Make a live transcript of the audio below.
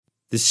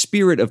The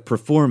spirit of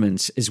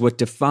performance is what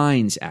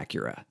defines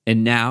Acura,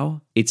 and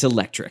now it's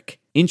electric.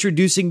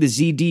 Introducing the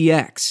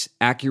ZDX,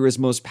 Acura's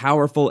most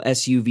powerful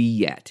SUV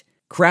yet.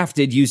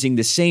 Crafted using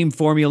the same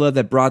formula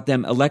that brought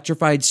them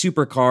electrified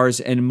supercars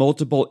and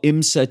multiple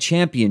IMSA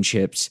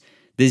championships,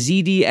 the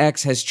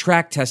ZDX has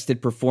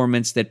track-tested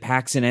performance that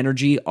packs an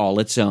energy all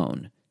its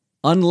own.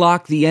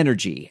 Unlock the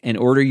energy and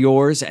order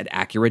yours at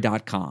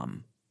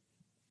Acura.com.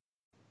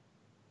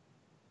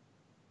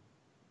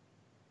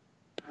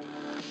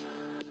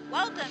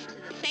 Welcome to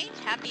the Saints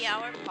Happy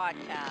Hour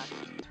podcast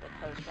with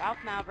host Ralph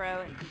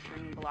Malbrough and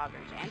featuring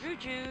bloggers Andrew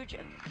Juge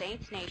of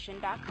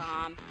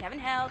SaintsNation.com, Kevin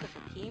Held of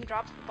The Team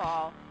Drops the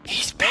Ball,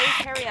 and Ray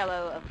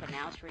Cariello of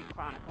Canal Street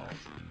Chronicles.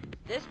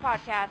 This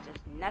podcast is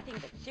nothing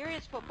but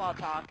serious football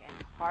talk and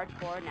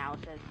hardcore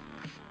analysis.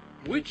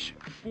 Which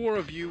four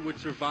of you would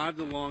survive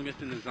the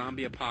longest in the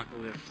zombie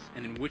apocalypse,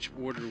 and in which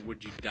order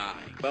would you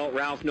die? Well,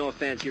 Ralph, no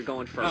offense, you're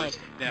going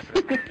first. Oh,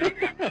 definitely.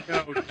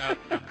 No.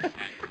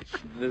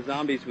 The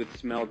zombies would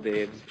smell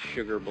Dave's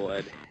sugar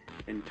blood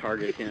and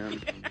target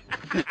him.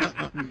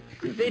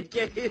 They'd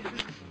get his...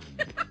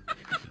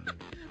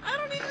 I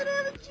don't even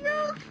have a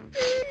joke,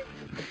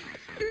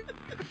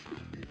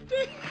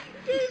 Dave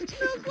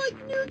smells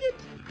like nougat.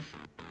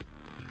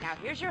 Now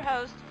here's your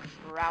host,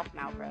 Ralph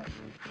Malbrough.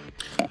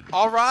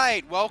 All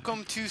right,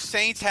 welcome to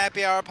Saints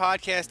Happy Hour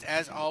podcast.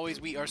 As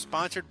always, we are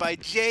sponsored by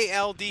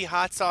JLD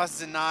Hot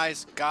Sauces and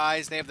Knives.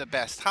 Guys, they have the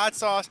best hot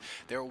sauce.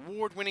 Their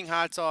award-winning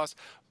hot sauce,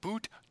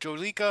 Boot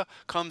Jolika,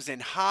 comes in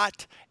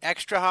hot,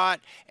 extra hot,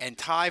 and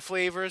Thai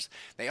flavors.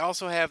 They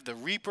also have the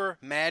Reaper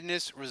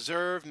Madness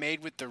Reserve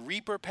made with the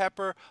Reaper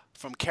pepper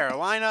from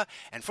Carolina.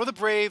 And for the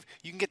brave,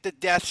 you can get the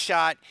Death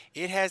Shot.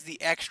 It has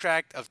the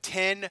extract of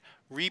 10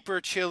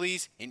 Reaper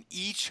chilies in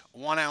each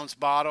 1-ounce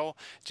bottle.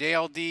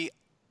 JLD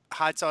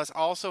Hot Sauce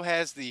also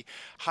has the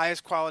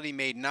highest quality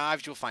made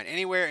knives you'll find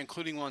anywhere,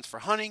 including ones for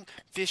hunting,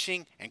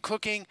 fishing, and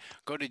cooking.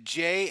 Go to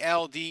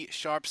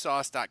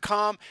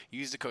jldsharpsauce.com,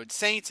 use the code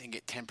SAINTS, and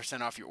get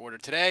 10% off your order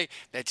today.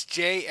 That's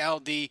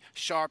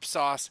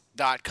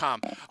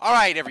jldsharpsauce.com. All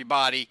right,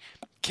 everybody.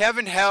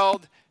 Kevin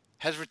Held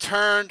has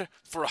returned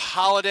for a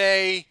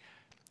holiday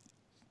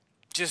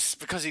just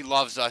because he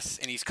loves us,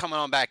 and he's coming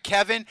on back.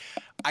 Kevin,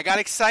 I got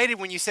excited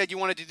when you said you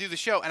wanted to do the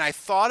show, and I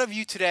thought of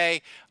you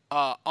today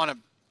on a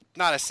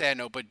not a sad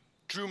note, but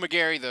Drew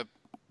Magary, the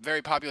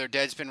very popular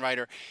Deadspin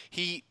writer,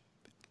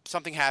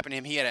 something happened to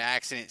him. He had an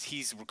accident.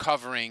 He's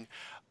recovering.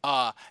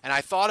 And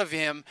I thought of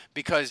him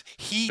because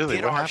he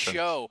did our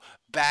show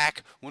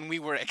back when we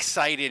were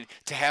excited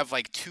to have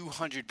like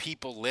 200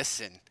 people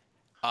listen.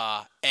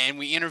 And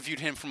we interviewed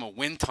him from a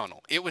wind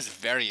tunnel. It was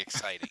very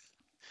exciting.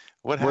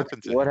 What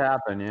happened to him? What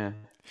happened, yeah.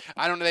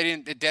 I don't know.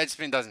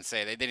 Deadspin doesn't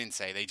say. They didn't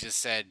say. They just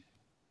said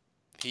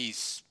he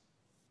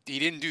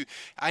didn't do.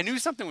 I knew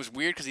something was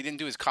weird because he didn't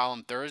do his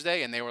column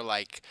Thursday, and they were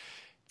like,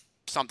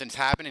 something's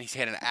happening. He's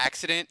had an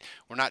accident.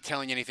 We're not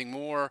telling you anything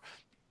more.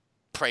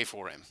 Pray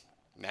for him.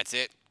 And that's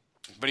it.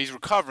 But he's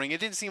recovering. It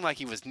didn't seem like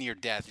he was near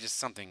death. Just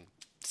something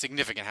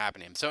significant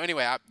happened to him. So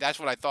anyway, that's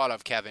what I thought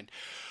of, Kevin.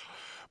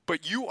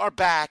 But you are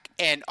back,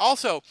 and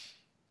also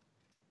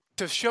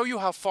to show you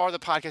how far the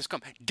podcast has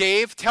come,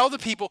 Dave, tell the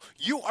people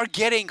you are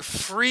getting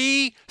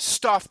free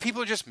stuff.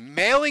 People are just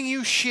mailing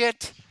you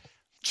shit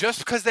just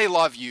because they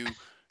love you.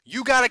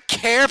 You got a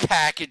care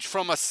package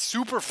from a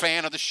super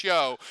fan of the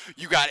show.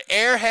 You got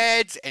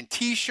airheads and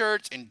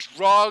T-shirts and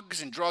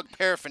drugs and drug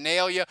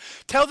paraphernalia.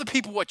 Tell the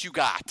people what you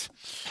got.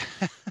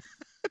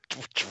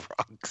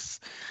 Drugs.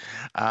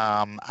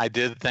 I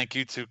did thank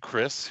you to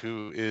Chris,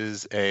 who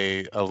is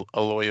a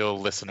loyal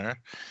listener,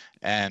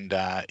 and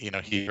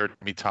he heard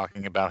me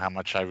talking about how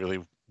much I really,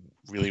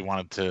 really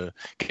wanted to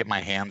get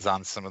my hands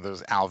on some of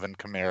those Alvin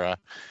Kamara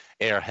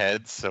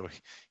airheads. So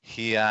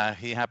he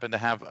happened to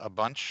have a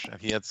bunch, and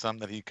he had some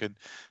that he could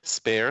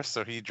spare,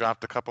 so he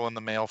dropped a couple in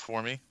the mail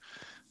for me.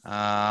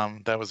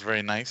 That was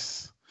very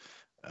nice.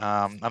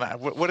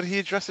 What did he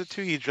address it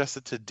to? He addressed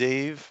it to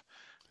Dave.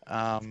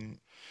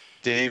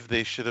 Dave,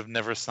 they should have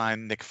never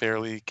signed Nick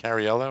Fairley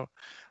Cariello.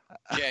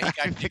 Yeah, he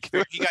got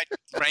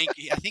rank.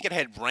 I think it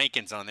had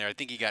Rankins on there. I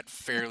think he got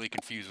fairly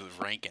confused with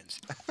Rankins.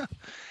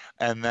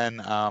 And then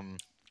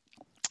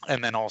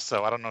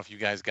also, I don't know if you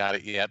guys got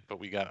it yet, but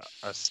we got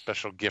a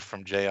special gift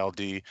from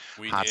JLD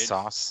Hot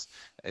Sauce.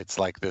 It's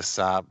like this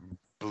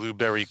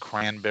blueberry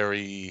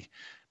cranberry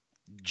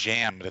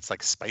jam, but it's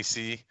like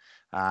spicy.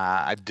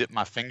 I dipped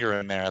my finger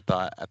in there at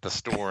the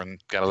store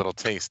and got a little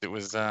taste. It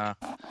was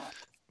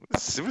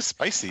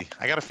spicy.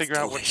 I got to figure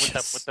out what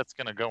that's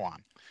gonna go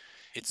on.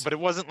 But it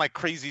wasn't like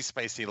crazy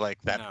spicy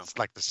like that. No. It's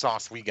like the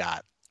sauce we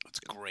got.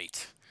 It's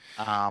great.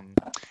 And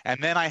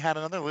then I had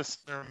another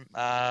listener.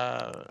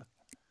 I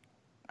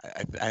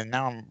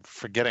now I'm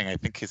forgetting. I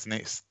think he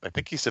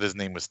said his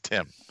name was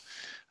Tim.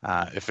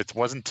 If it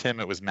wasn't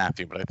Tim, it was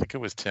Matthew, but I think it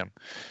was Tim.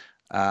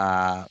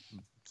 But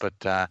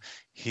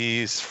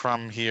he's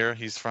from here.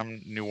 He's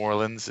from New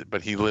Orleans,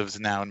 but he lives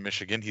now in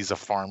Michigan. He's a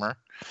farmer,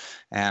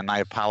 and I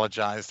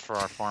apologized for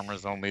our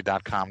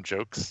farmersonly.com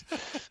jokes.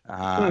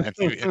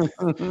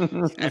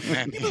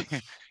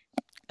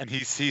 And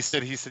he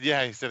said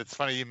it's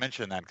funny you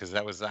mentioned that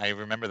because I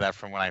remember that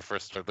from when I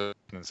first started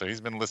listening. So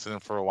he's been listening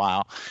for a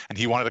while, and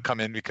he wanted to come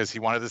in because he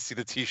wanted to see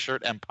the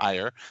T-shirt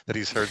empire that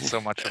he's heard so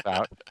much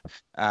about.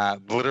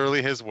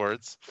 Literally his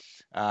words.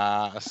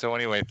 So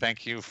anyway,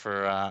 thank you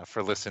for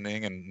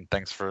listening, and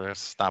thanks for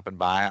stopping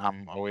by.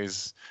 I'm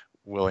always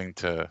willing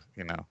to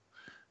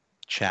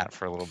chat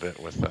for a little bit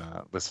with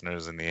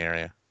listeners in the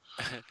area.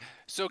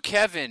 So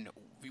Kevin,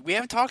 we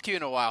haven't talked to you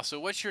in a while. So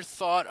what's your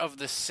thought of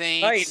the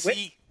Saints?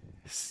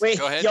 Wait,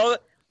 go ahead.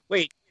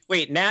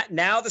 Wait.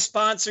 Now the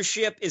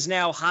sponsorship is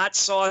now hot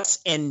sauce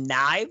and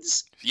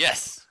knives.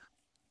 Yes.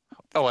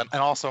 Oh, and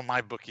also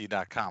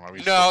mybookie.com.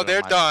 No,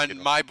 they're done.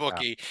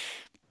 MyBookie.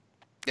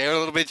 They're a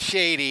little bit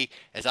shady,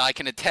 as I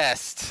can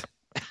attest,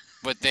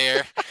 but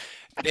they're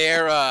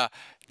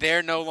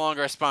no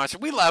longer a sponsor.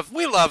 We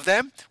love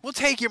them. We'll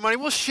take your money.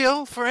 We'll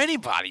shill for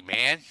anybody,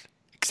 man,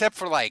 except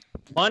for like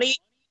money.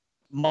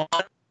 Money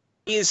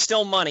is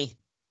still money.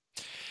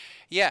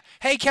 Yeah.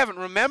 Hey, Kevin,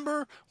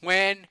 remember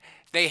when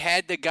they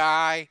had the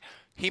guy?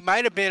 He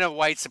might have been a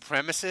white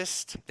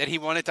supremacist that he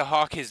wanted to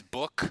hawk his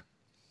book.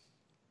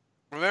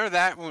 Remember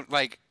that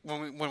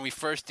when we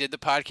first did the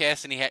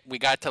podcast and we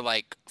got to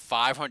like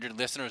 500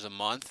 listeners a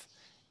month,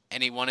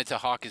 and he wanted to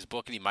hawk his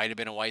book and he might have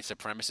been a white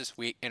supremacist.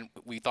 We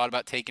thought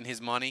about taking his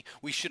money.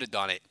 We should have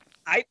done it.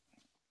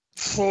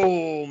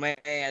 Oh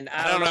man,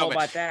 I don't know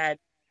about that.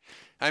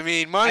 I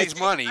mean, money's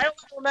money. I don't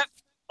remember.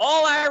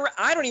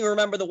 I don't even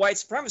remember the white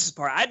supremacist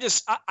part.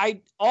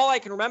 All I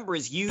can remember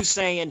is you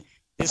saying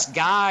this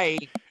guy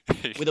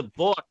with a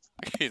book.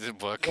 He's a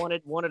book.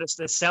 Wanted us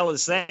to sell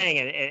his thing,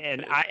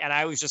 and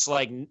I was just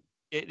like, and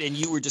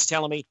you were just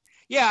telling me,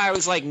 yeah. I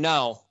was like,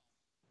 no.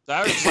 So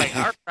I was just like,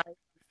 all right.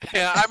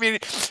 Yeah, I mean,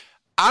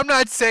 I'm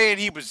not saying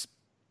he was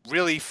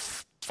really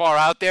far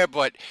out there,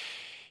 but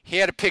he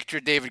had a picture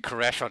of David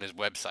Koresh on his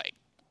website.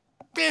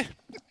 Yeah,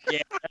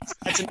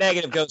 that's a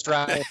negative, Ghost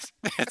Rider.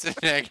 That's a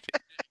negative.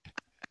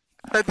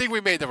 I think we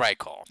made the right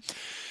call.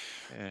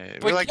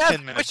 We're like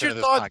 10 minutes into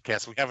this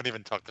podcast. We haven't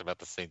even talked about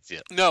the Saints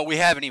yet. No, we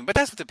haven't even. But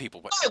that's what the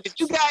people want. If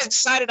you guys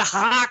decided to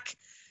hawk,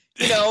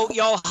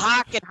 y'all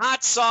hawking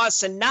hot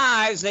sauce and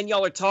knives, then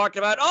y'all are talking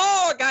about,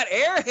 I got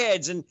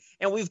Airheads and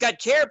we've got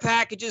care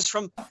packages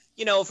from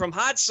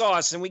hot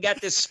sauce, and we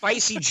got this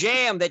spicy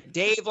jam that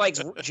Dave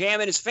likes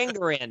jamming his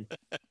finger in.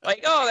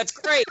 Like, that's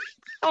great.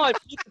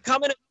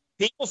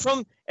 People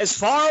from as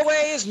far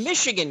away as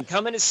Michigan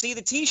coming to see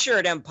the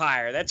T-shirt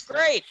empire. That's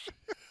great.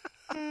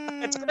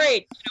 That's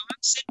great. I'm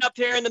sitting up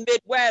here in the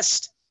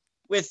Midwest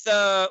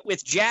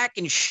with Jack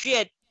and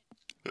shit,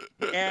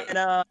 and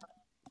I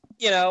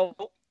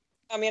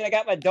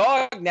got my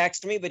dog next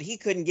to me, but he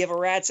couldn't give a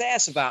rat's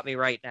ass about me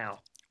right now.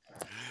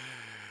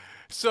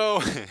 So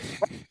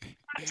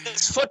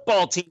this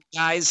football team,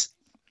 guys.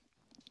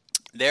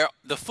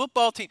 The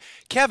football team.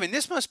 Kevin,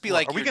 this must be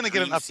like. Are we going to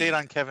get an update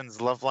on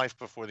Kevin's love life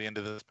before the end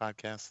of this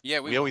podcast?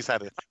 Yeah, we always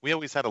had a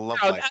love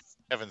life.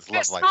 Kevin's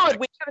love life.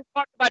 We haven't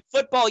talked about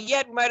football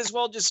yet. We might as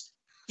well just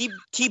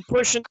keep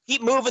pushing,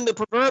 keep moving the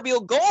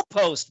proverbial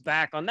goalpost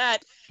back on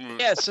that.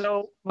 Yeah.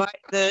 So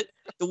the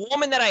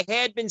woman that I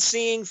had been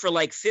seeing for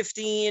like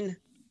 16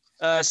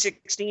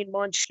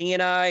 months, she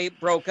and I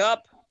broke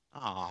up.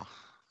 Aw.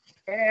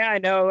 Yeah, I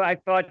know.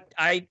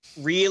 I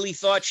really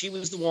thought she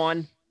was the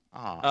one.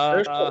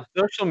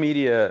 Social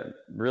media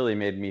really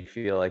made me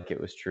feel like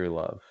it was true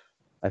love.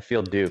 I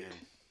feel duped.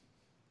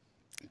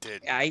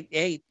 Did.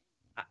 I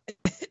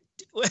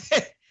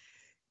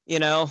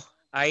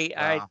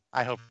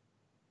hope.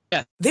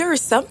 Yeah. There are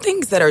some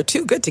things that are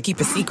too good to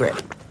keep a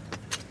secret.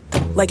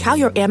 Like how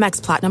your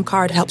Amex Platinum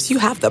card helps you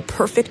have the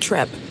perfect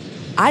trip.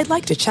 I'd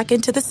like to check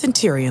into the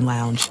Centurion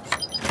Lounge.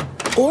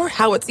 Or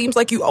how it seems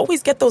like you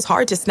always get those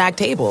hard-to-snag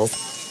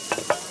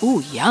tables.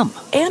 Ooh, yum.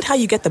 And how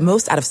you get the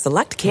most out of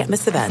select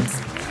can't-miss events.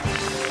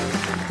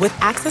 With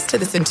access to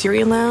the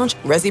Centurion Lounge,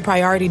 Resi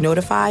Priority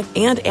Notified,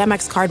 and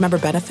Amex card member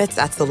benefits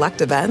at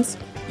select events,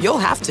 you'll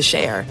have to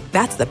share.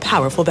 That's the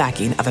powerful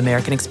backing of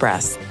American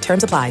Express.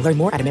 Terms apply. Learn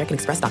more at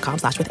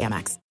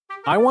americanexpress.com/withAmex.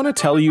 I want to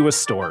tell you a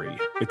story.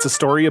 It's a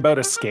story about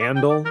a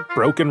scandal,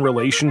 broken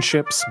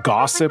relationships,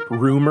 gossip,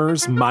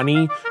 rumors,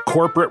 money,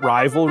 corporate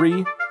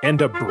rivalry,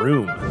 and a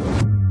broom.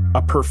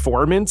 A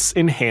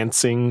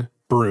performance-enhancing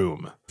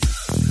broom.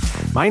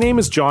 My name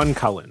is John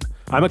Cullen.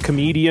 I'm a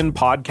comedian,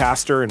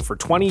 podcaster, and for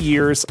 20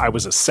 years, I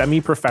was a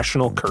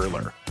semi-professional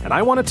curler. And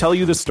I want to tell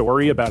you the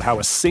story about how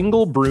a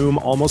single broom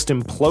almost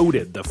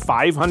imploded the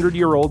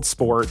 500-year-old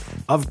sport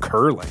of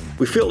curling.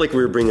 We felt like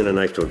we were bringing a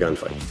knife to a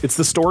gunfight. It's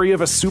the story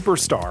of a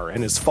superstar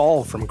and his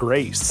fall from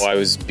grace. I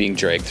was being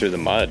dragged through the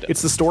mud.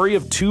 It's the story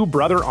of two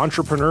brother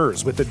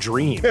entrepreneurs with a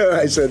dream.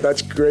 I said,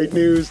 that's great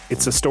news.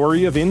 It's a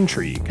story of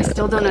intrigue. I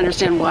still don't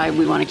understand why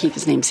we want to keep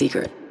his name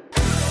secret.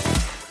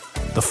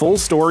 The full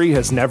story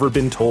has never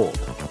been told,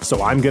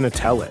 so I'm going to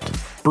tell it.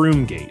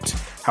 Broomgate,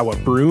 how a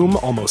broom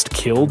almost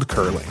killed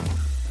curling.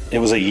 It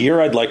was a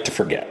year I'd like to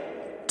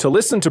forget. To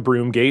listen to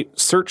Broomgate,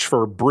 search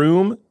for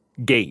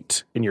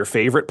Broomgate in your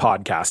favorite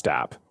podcast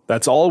app.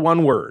 That's all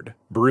one word,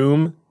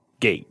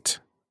 Broomgate.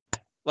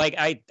 Like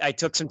I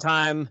took some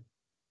time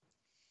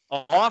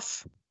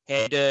off.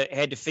 Had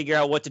to figure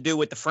out what to do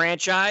with the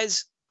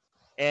franchise,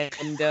 and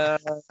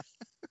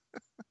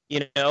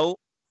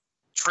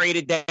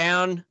traded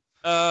down.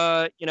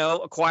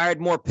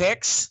 Acquired more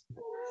picks.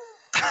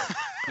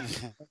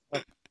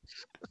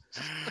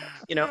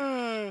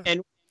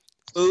 And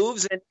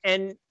moves,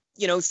 and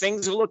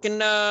things are looking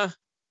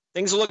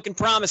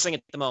promising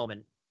at the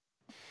moment.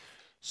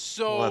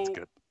 So Well, that's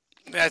good.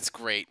 That's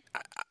great.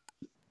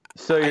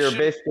 So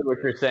basically what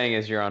you're saying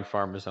is you're on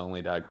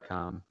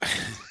FarmersOnly.com.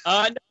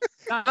 Not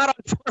on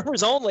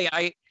Farmers Only.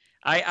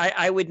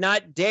 I would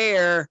not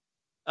dare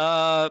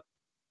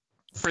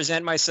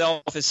present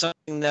myself as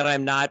something that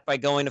I'm not by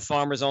going to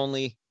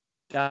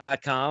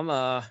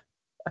FarmersOnly.com.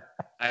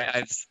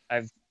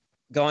 I've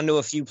gone to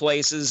a few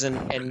places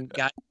and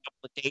got a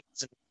couple of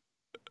dates, and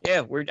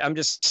yeah, I'm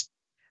just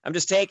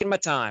taking my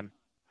time,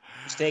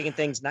 just taking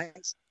things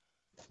nice.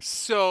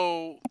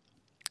 So,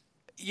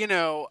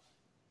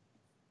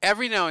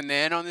 every now and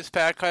then on this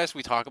podcast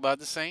we talk about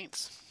the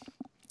Saints.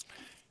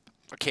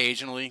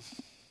 Occasionally,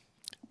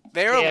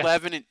 they're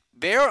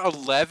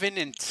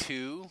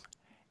 11-2,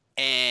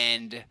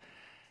 and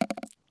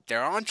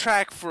they're on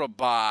track for a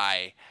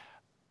bye.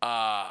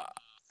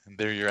 And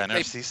they're your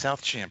NFC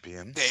South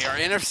champions. They are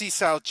NFC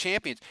South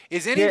champions.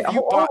 Is any of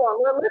you? Hold on.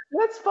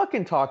 Let's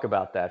fucking talk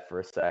about that for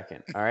a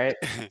second. All right.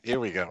 Here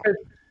we go.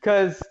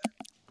 Because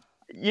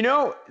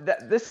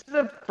this is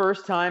the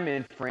first time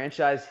in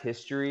franchise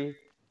history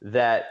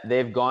that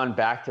they've gone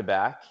back to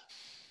back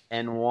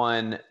and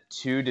won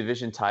 2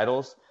 division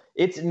titles.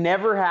 It's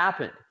never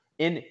happened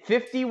in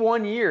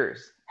 51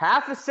 years,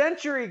 half a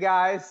century,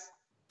 guys.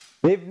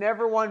 They've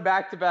never won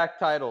back-to-back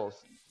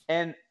titles.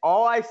 And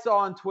all I saw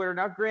on Twitter,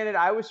 now granted,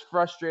 I was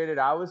frustrated,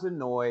 I was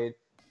annoyed,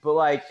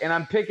 but and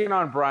I'm picking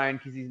on Brian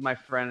because he's my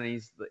friend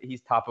and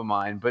he's top of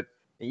mind, but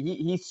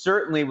he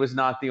certainly was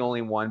not the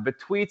only one. But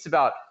tweets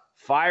about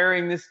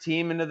firing this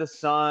team into the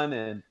sun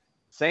and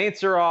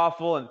Saints are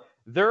awful, and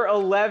they're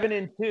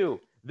 11-2.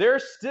 They're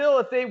still,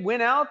 if they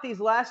win out these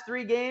last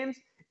 3 games,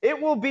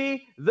 it will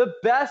be the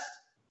best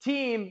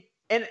team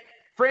in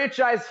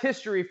franchise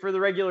history for the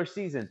regular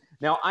season.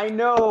 Now, I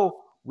know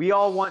we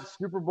all want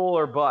Super Bowl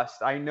or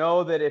bust. I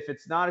know that if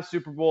it's not a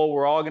Super Bowl,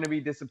 we're all going to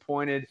be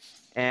disappointed,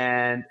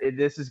 and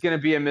this is going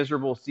to be a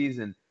miserable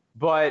season.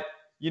 But,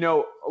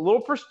 a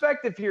little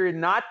perspective here.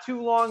 Not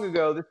too long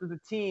ago, this was a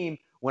team,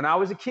 when I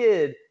was a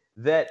kid,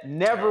 that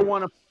never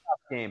won a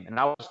playoff game. And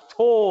I was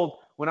told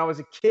when I was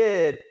a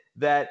kid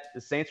that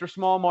the Saints were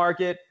small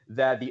market,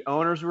 that the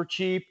owners were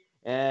cheap,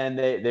 and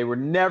it would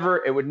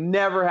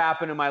never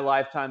happen in my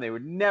lifetime. They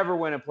would never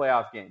win a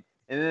playoff game.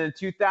 And then in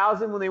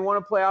 2000, when they won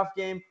a playoff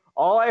game,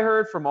 all I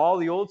heard from all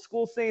the old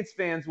school Saints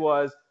fans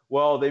was,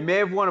 well, they may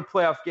have won a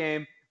playoff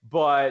game,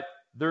 but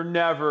they're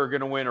never going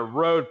to win a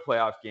road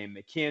playoff game.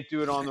 They can't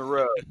do it on the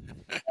road.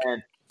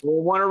 And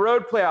they'll win a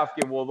road playoff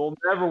game. Well, they'll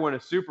never win a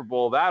Super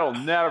Bowl. That'll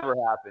never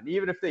happen.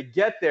 Even if they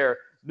get there,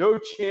 no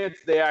chance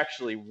they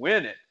actually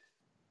win it.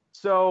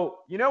 So,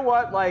 you know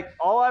what?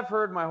 All I've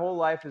heard my whole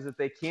life is that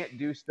they can't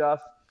do stuff.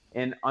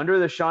 And under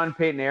the Sean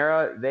Payton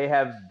era, they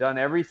have done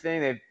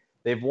everything.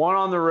 They've won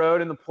on the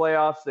road in the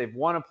playoffs. They've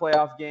won a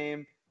playoff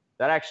game.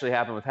 That actually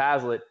happened with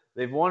Hazlitt.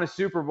 They've won a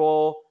Super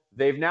Bowl.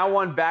 They've now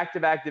won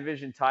back-to-back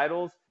division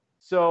titles.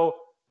 So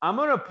I'm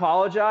going to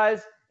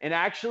apologize and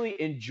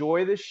actually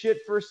enjoy this shit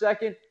for a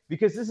second,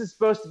 because this is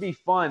supposed to be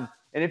fun.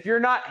 And if you're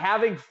not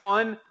having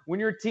fun when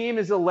your team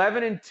is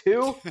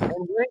 11-2 and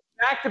win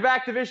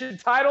back-to-back division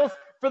titles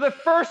for the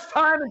first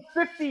time in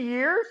 50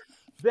 years,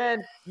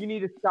 then you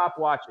need to stop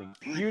watching.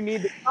 You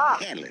need to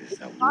stop. It's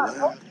not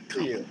helpful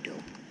for you.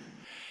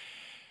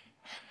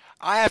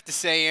 I have to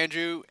say,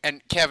 Andrew,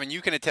 and Kevin,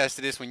 you can attest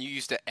to this when you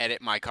used to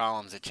edit my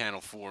columns at Channel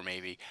 4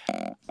 maybe.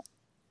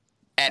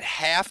 At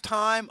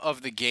halftime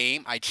of the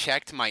game, I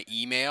checked my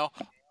email.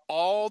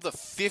 All the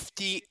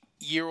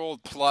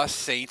 50-year-old plus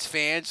Saints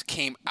fans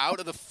came out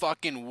of the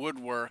fucking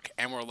woodwork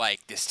and were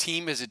like, this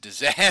team is a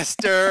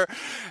disaster.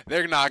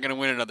 They're not going to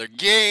win another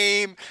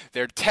game.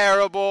 They're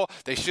terrible.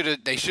 They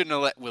shouldn't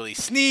have let Willie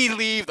Snead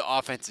leave. The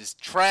offense is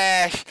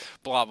trash.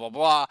 Blah, blah,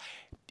 blah.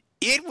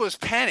 It was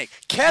panic.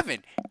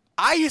 Kevin,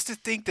 I used to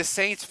think the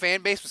Saints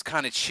fan base was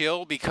kind of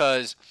chill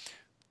because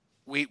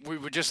we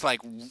were just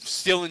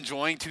still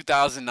enjoying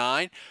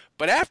 2009.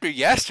 But after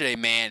yesterday,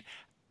 man,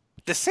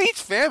 the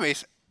Saints fan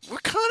base, we're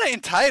kind of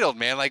entitled,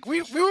 man.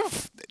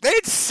 They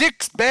had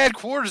 6 bad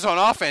quarters on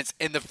offense,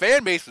 and the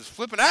fan base was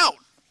flipping out.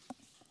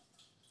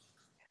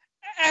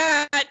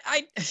 I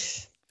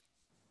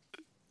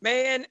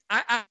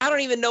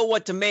don't even know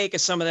what to make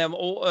of some of them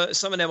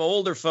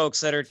older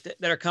folks that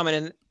are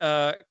coming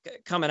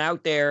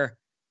out there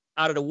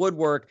out of the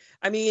woodwork.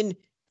 I mean,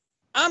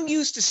 I'm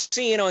used to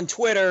seeing on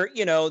Twitter,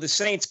 the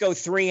Saints go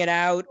 3 and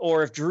out,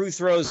 or if Drew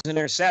throws an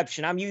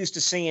interception, I'm used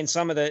to seeing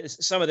some of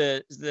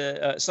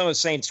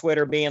Saints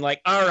Twitter being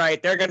like, all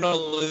right, they're going to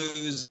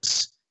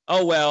lose.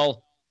 Oh,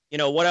 well,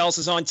 what else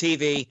is on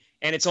TV?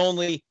 And it's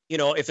only,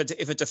 if it's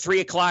a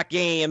 3:00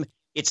 game,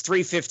 it's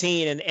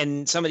 3:15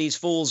 and some of these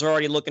fools are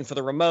already looking for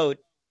the remote,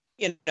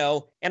 and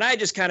I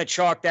just kind of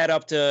chalk that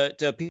up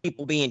to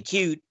people being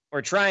cute.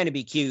 or trying to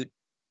be cute,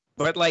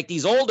 but like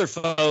these older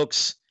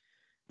folks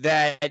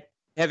that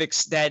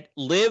that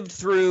lived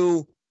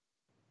through,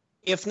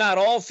 if not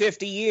all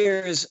 50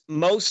 years,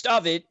 most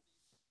of it,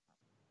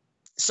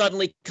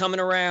 suddenly coming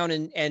around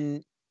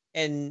and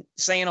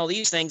saying all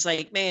these things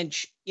like, man,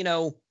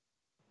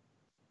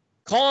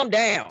 calm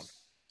down.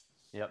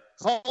 Yep.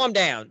 Calm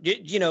down.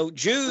 Jude. You know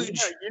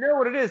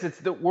what it is? It's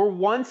that we're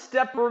one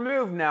step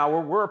removed now.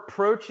 We're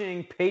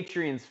approaching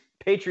Patriots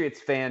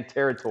fan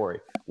territory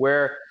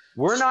where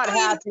we're not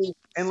happy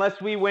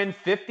unless we win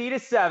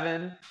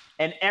 50-7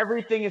 and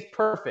everything is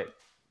perfect.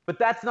 But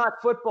that's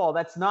not football.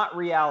 That's not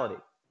reality.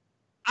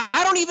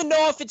 I don't even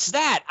know if it's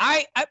that.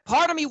 I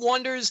part of me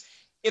wonders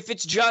if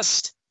it's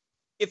just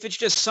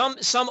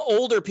some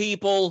older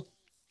people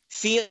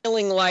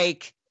feeling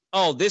like,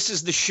 oh, this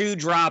is the shoe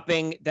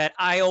dropping that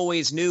I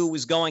always knew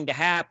was going to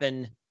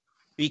happen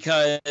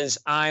because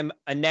I'm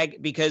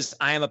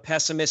a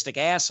pessimistic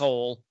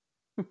asshole.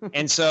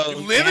 And so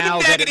you live in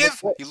the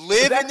negative. You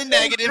live in the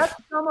negative.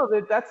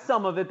 That's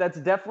some of it. That's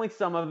definitely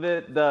some of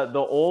it. The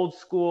old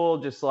school,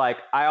 just like,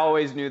 I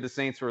always knew the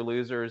Saints were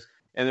losers,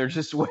 and they're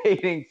just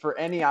waiting for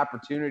any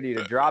opportunity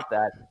to drop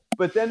that.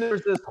 But then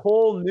there's this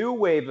whole new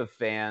wave of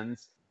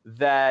fans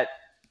that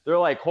they're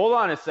like, hold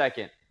on a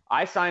second.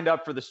 I signed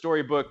up for the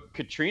storybook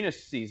Katrina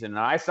season, and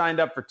I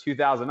signed up for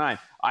 2009.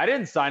 I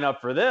didn't sign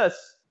up for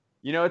this.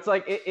 It's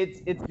like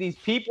it's these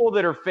people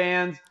that are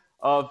fans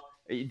of,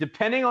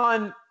 depending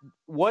on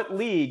what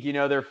league,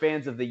 they're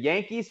fans of the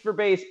Yankees for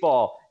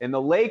baseball and the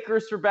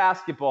Lakers for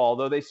basketball,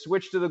 though they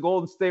switched to the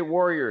Golden State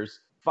Warriors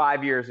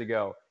 5 years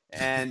ago.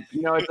 And,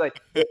 it's like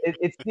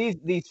it's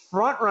these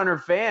front runner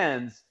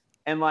fans.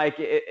 And like,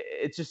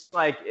 it's just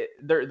like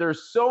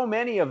there's so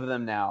many of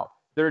them now.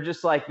 They're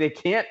just like, they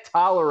can't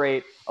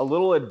tolerate a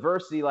little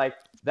adversity. Like,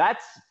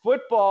 that's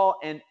football.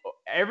 And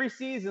every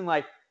season,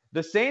 like,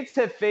 the Saints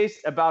have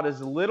faced about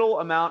as little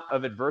amount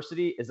of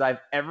adversity as I've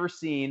ever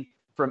seen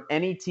from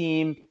any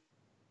team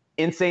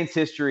in Saints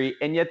history.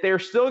 And yet they're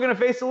still going to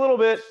face a little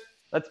bit.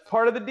 That's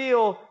part of the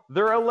deal.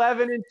 They're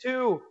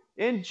 11-2.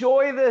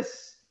 Enjoy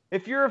this.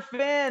 If you're a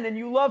fan and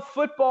you love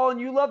football and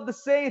you love the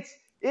Saints,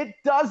 it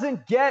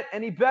doesn't get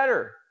any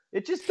better.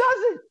 It just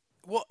doesn't.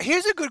 Well,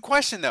 here's a good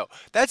question, though.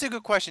 That's a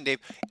good question, Dave.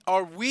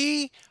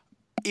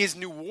 Is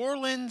New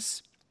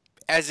Orleans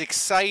as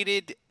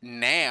excited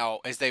now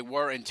as they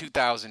were in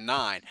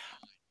 2009? No.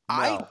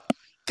 I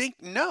think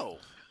no.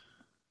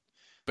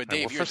 But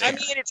Dave, you're saying. I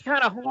mean, it's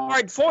kind of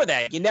hard for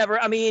that.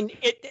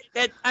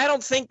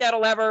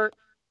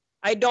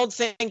 I don't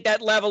think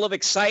that level of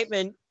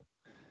excitement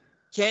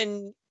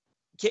can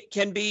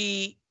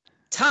be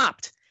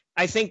topped.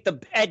 I think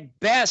at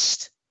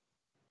best,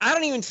 I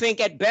don't even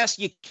think at best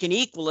you can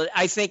equal it.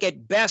 I think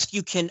at best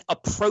you can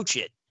approach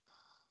it.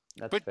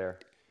 That's fair.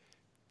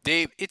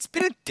 Dave, it's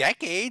been a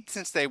decade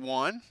since they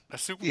won a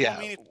Super Bowl.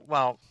 Yeah,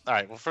 well, all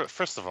right. Well,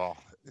 first of all,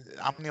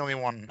 I'm the only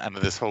one out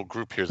of this whole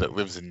group here that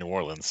lives in New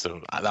Orleans,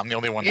 so I'm the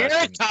only one. Here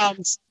it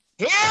comes.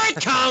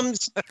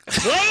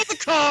 Play the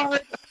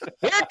card.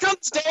 Here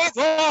comes Dave.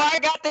 Oh, I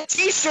got the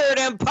T-shirt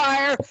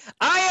empire.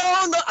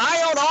 I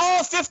own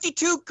all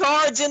 52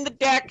 cards in the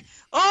deck.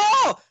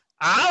 Oh,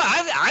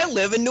 I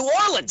live in New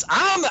Orleans.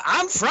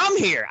 I'm from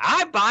here.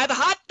 I buy the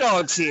hot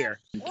dogs here.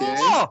 Okay.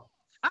 Oh,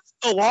 I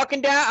go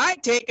walking down. I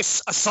take a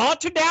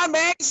saunter down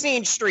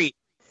Magazine Street.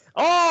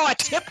 Oh, I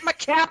tip my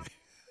cap,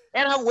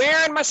 and I'm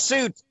wearing my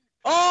suit.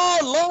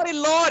 Oh,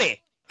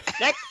 lordy.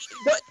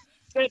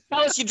 Tell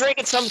us you're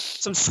drinking some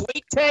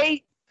sweet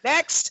tea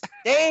next,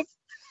 Dave.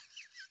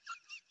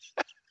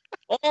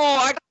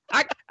 Oh,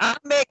 I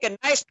make a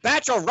nice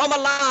batch of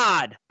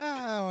remoulade.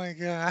 Oh my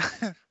God!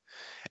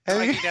 It's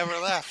like he never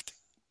left.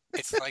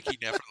 It's like he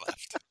never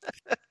left.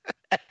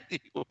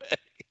 Anyway,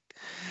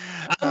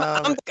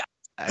 I'm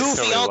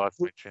goofy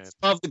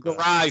of the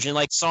garage and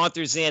like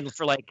saunters in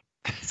for like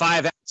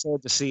 5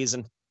 episodes a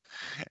season.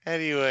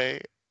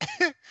 Anyway.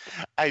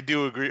 I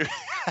do agree.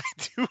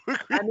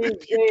 I mean,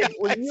 Dave,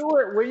 when you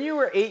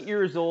were 8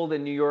 years old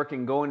in New York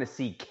and going to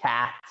see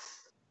Cats,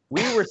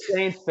 we were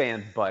Saints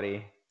fans,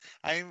 buddy.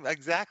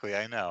 Exactly.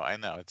 I know.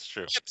 It's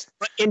true.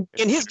 But in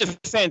his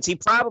defense, he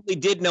probably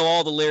did know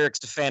all the lyrics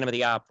to Phantom of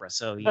the Opera.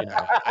 So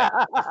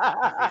I've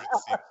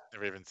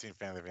never even seen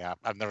Phantom of the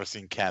Opera. I've never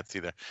seen Cats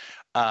either.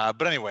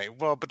 But anyway,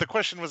 but the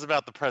question was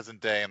about the present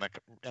day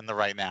and the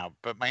right now.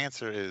 But my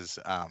answer is.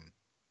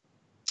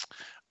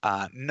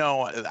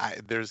 No,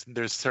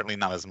 there's certainly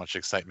not as much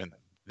excitement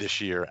this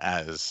year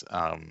as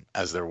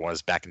there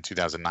was back in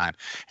 2009.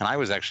 And I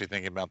was actually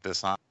thinking about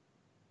this on.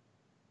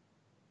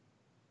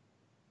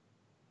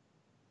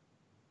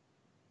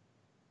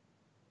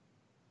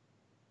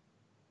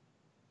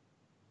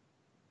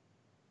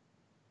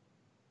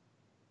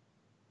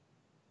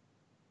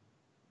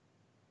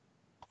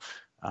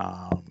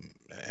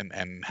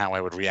 And how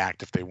I would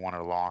react if they won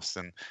or lost,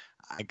 and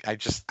I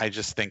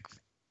just think.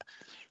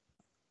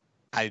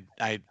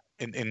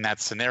 In that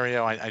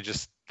scenario, I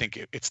just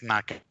think it's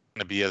not going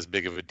to be as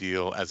big of a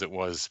deal as it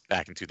was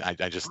back in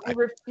 2000. I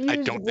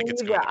don't think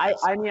it's going to be.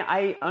 I mean,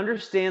 I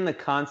understand the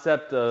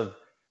concept of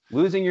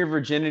losing your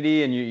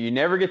virginity and you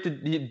never get to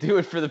do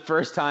it for the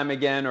first time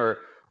again,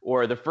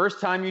 or the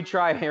first time you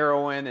try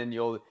heroin and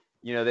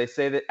they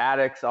say that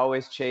addicts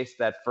always chase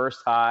that first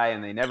high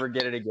and they never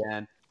get it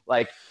again.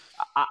 Like,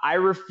 I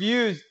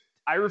refuse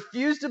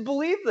to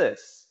believe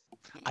this.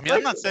 I mean,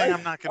 I'm not saying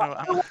I'm not going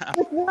to.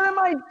 What am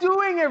I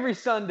doing every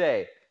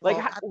Sunday? Like,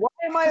 why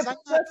am I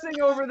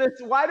obsessing over this?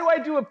 Why do I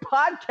do a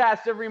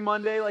podcast every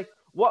Monday? Like,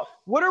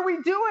 what are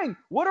we doing?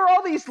 What are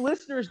all these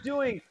listeners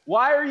doing?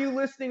 Why are you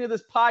listening to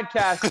this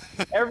podcast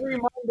every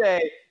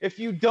Monday if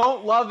you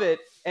don't love it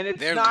and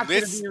it's not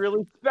going to be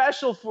really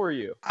special for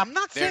you? I'm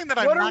not saying that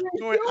I'm not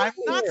going. I'm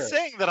not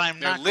saying that I'm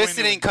not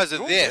listening because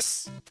of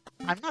this.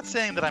 I'm not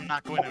saying that I'm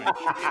not going to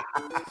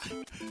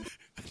enjoy it.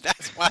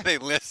 That's why they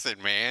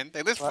listen, man.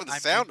 They listen for the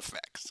sound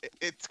effects.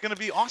 It's going to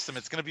be awesome.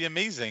 It's going to be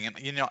amazing.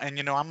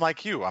 And I'm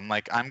like you. I'm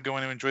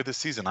going to enjoy this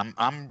season.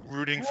 I'm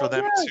rooting for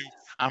them to.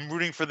 I'm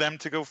rooting for them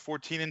to go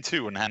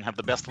 14-2 and have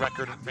the best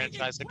record in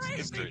franchise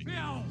history.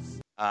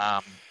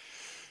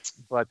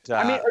 But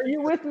I mean, are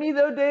you with me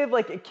though, Dave?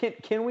 Like,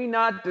 can we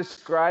not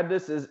describe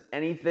this as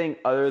anything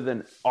other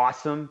than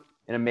awesome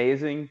and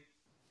amazing?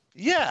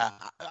 Yeah,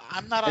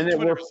 I'm not. And that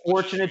we're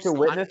fortunate to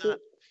witness it.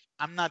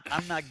 I'm not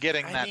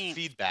getting that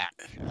feedback.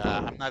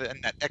 I'm not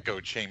in that echo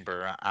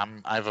chamber.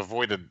 I've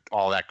avoided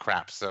all that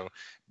crap. So,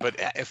 but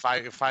if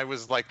I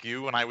was like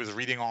you and I was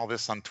reading all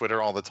this on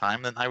Twitter all the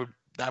time, then I would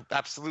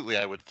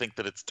think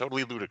that it's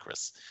totally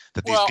ludicrous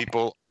that these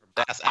people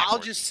are bass I'll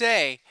just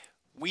say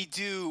we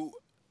do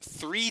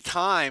 3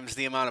 times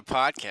the amount of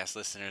podcast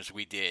listeners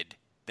we did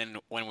than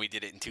when we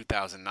did it in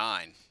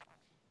 2009.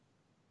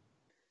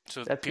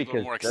 So that's people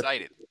are more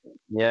excited.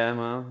 Yeah,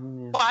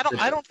 well,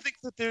 I don't think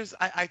that there's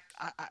I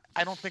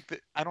don't think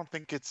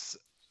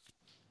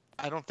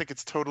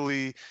it's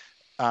totally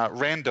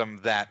random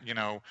that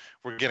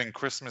we're getting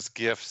Christmas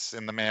gifts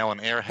in the mail and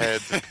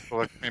Airheads and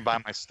people are coming by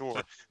my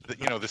store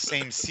the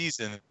same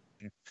season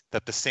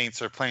that the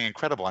Saints are playing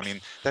incredible. I mean,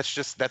 that's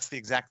the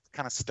exact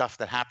kind of stuff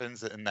that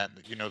happens, and that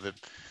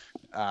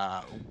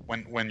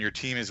when your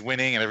team is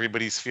winning and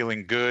everybody's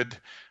feeling good,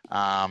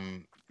 I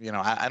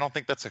don't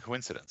think that's a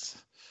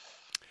coincidence.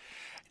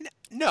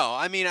 No,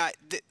 I mean,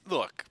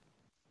 look,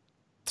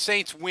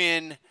 Saints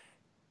win,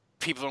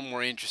 people are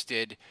more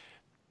interested.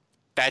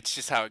 That's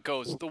just how it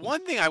goes. The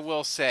one thing I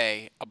will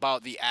say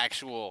about the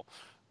actual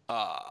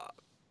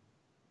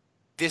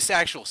this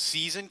actual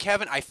season,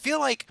 Kevin, I feel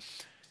like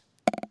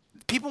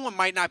people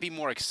might not be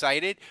more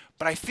excited,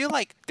 but I feel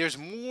like there's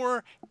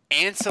more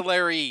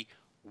ancillary,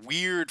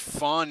 weird,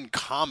 fun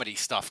comedy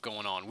stuff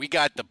going on. We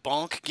got the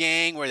Bunk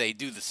Gang where they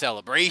do the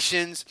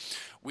celebrations.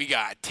 We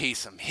got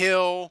Taysom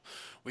Hill.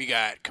 We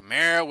got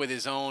Kamara with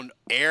his own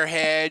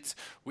Airheads.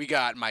 We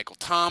got Michael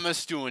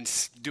Thomas doing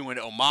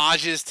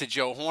homages to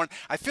Joe Horn.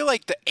 I feel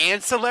like the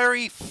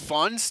ancillary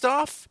fun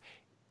stuff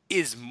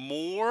is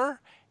more,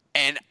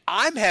 and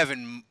I'm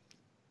having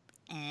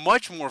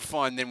much more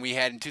fun than we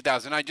had in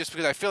 2009 just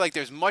because I feel like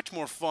there's much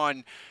more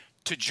fun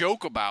to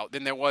joke about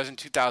than there was in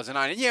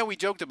 2009. And yeah, we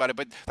joked about it,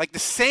 but like the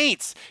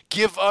Saints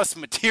give us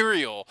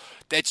material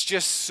that's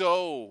just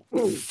so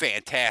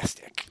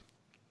fantastic.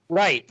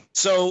 Right.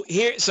 So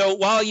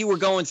while you were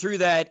going through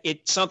that,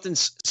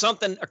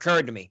 something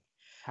occurred to me.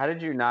 How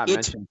did you not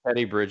mention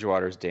Teddy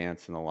Bridgewater's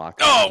dance in the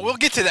locker room? Oh, we'll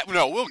get to that.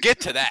 No, we'll get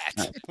to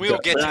that. We'll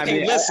get to that.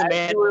 Mean, listen,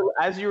 man.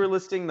 As you were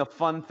listing the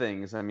fun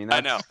things, I mean,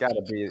 that's got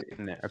to be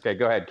in there. Okay,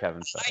 go ahead,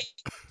 Kevin.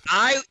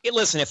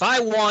 Listen, if I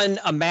won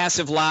a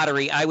massive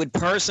lottery, I would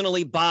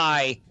personally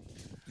buy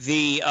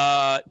the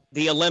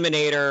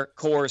Eliminator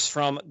course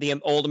from the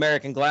old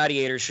American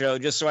Gladiator show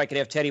just so I could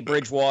have Teddy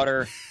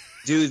Bridgewater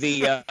do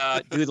the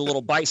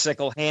little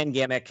bicycle hand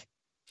gimmick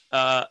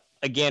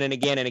again and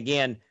again and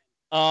again.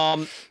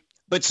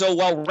 But so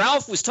while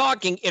Ralph was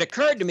talking, it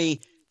occurred to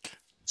me.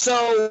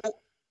 So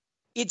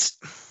it's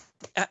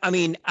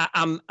going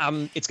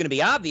to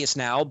be obvious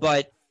now,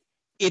 but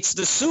it's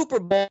the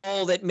Super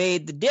Bowl that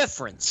made the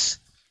difference.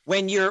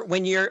 When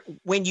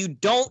you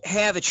don't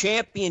have a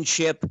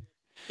championship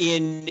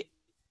in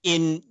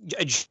a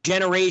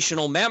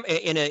generational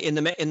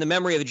in the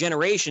memory of a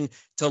generation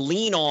to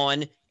lean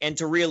on and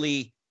to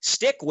really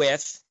stick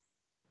with,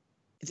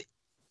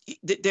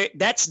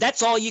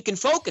 that's all you can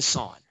focus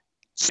on.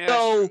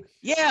 So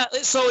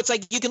so it's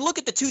like you can look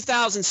at the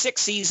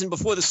 2006 season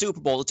before the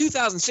Super Bowl. The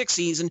 2006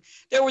 season,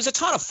 there was a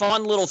ton of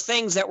fun little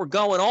things that were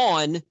going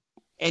on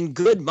and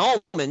good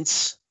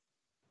moments,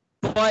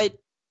 but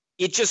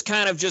it just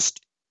kind of just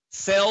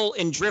fell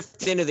and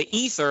drifted into the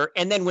ether.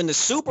 And then when the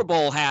Super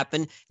Bowl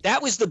happened,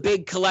 that was the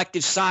big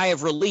collective sigh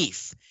of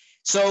relief.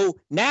 So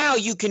now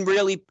you can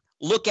really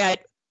look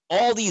at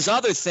all these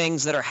other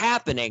things that are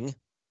happening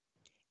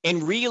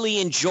and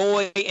really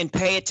enjoy and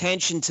pay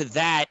attention to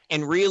that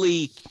and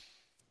really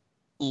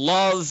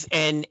love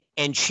and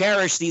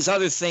cherish these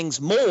other things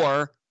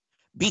more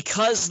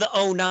because the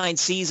 2009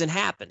 season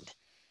happened.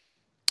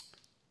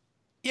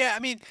 Yeah, I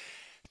mean,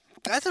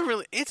 it's a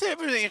really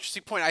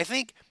interesting point. I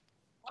think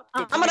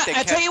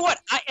I tell you what,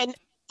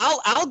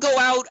 I'll go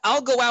out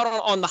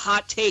on the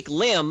hot take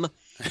limb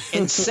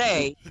and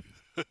say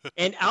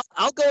And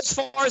I'll go as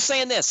far as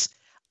saying this.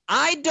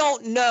 I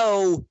don't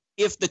know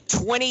if the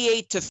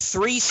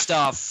 28-3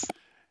 stuff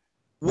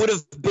would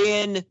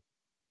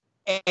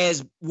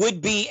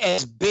be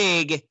as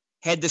big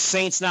had the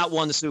Saints not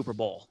won the Super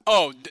Bowl.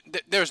 Oh,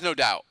 there's no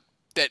doubt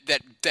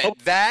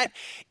that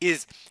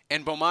is,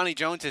 and Bomani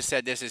Jones has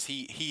said this, is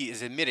he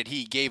has admitted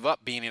he gave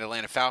up being an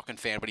Atlanta Falcon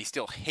fan, but he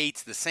still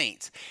hates the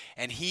Saints,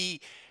 and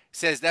he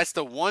says that's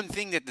the one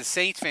thing that the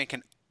Saints fan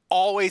can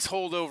always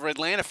hold over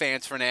Atlanta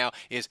fans for now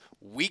is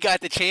we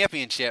got the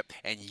championship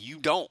and you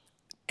don't.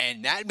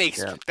 And that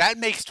makes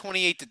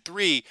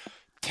 28-3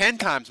 10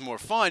 times more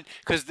fun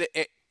because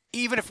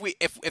even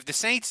if the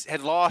Saints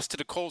had lost to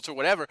the Colts or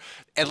whatever,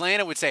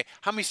 Atlanta would say,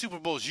 how many Super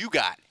Bowls you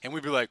got? And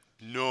we'd be like,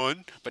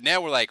 none. But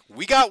now we're like,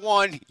 we got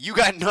one, you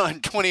got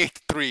none,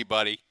 28-3,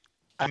 buddy.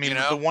 I mean,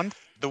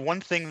 the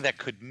one thing that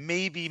could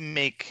maybe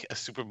make a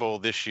Super Bowl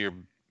this year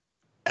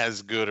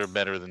as good or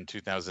better than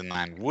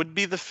 2009 would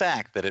be the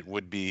fact that it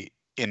would be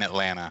in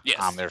Atlanta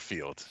on their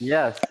field.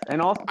 Yes,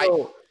 and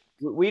also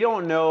we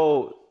don't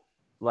know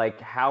like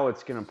how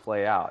it's going to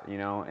play out. You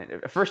know,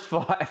 and first of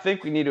all, I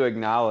think we need to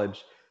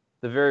acknowledge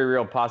the very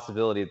real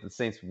possibility that the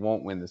Saints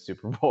won't win the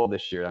Super Bowl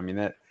this year. I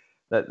mean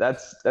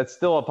that's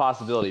still a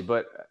possibility.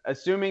 But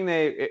assuming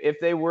if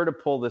they were to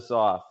pull this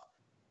off,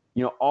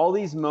 you know, all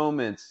these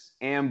moments,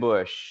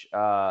 ambush,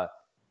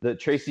 the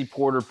Tracy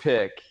Porter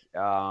pick.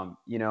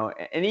 You know,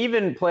 and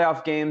even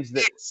playoff games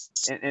that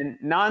and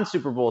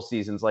non-Super Bowl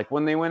seasons, like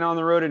when they went on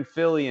the road in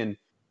Philly and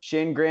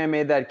Shane Graham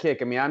made that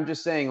kick. I mean, I'm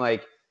just saying,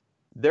 like,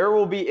 there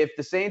will be, if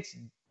the Saints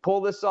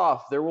pull this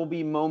off, there will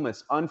be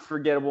moments,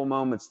 unforgettable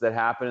moments that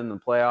happen in the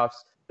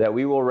playoffs that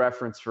we will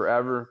reference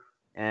forever,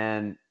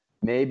 and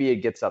maybe it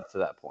gets up to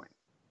that point.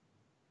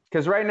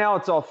 Because right now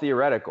it's all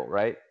theoretical,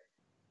 right?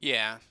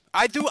 Yeah,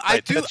 I do.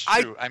 That's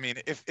true. I mean,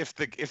 if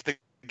the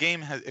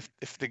game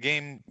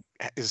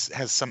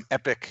has some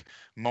epic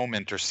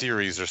moment or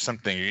series or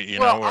something,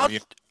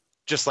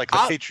 just like the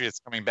Patriots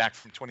coming back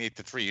from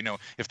 28-3, you know,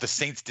 if the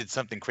Saints did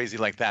something crazy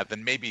like that,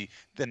 then maybe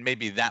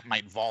that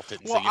might vault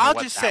it. And well, say,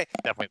 I'll just say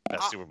definitely the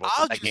best Super Bowl.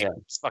 That game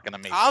is fucking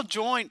amazing.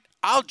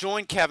 I'll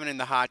join Kevin in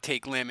the hot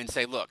take limb and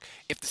say, look,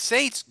 if the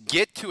Saints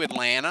get to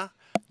Atlanta,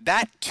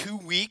 that 2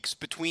 weeks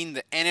between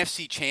the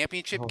NFC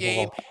Championship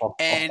game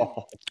and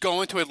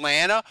going to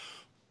Atlanta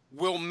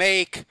will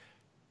make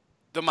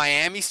the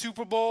Miami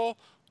Super Bowl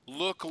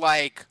look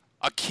like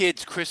a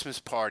kid's Christmas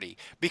party,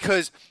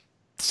 because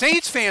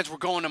Saints fans were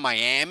going to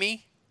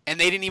Miami and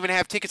they didn't even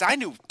have tickets. I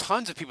knew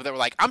tons of people that were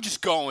like, I'm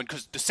just going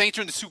because the Saints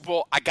are in the Super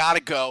Bowl. I got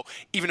to go,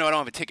 even though I don't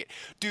have a ticket.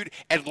 Dude,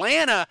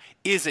 Atlanta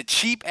is a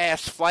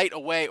cheap-ass flight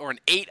away or an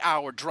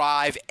 8-hour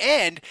drive,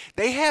 and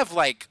they have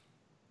like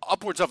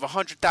upwards of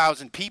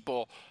 100,000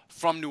 people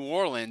from New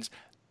Orleans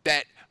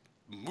that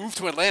moved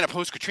to Atlanta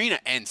post-Katrina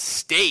and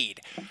stayed.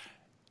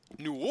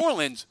 New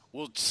Orleans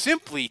will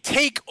simply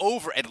take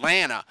over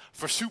Atlanta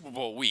for Super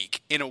Bowl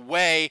week in a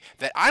way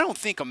that I don't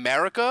think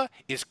America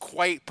is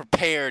quite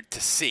prepared to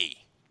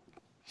see.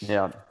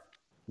 Yeah.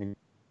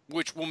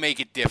 Which will make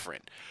it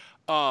different.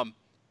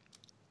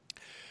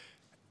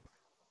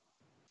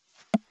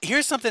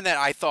 Here's something that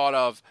I thought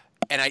of,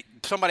 and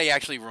somebody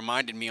actually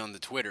reminded me on the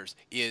Twitters,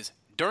 is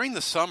during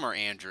the summer,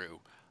 Andrew,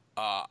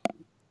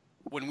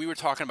 when we were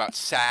talking about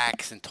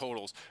sacks and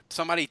totals,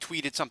 somebody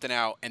tweeted something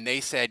out, and they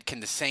said,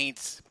 can the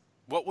Saints...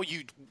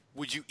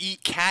 would you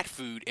eat cat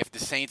food if the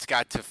Saints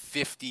got to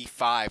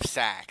 55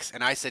 sacks?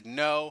 And I said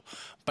no,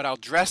 but I'll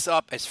dress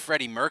up as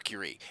Freddie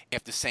Mercury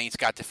if the Saints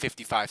got to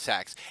 55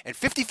 sacks. And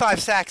 55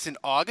 sacks in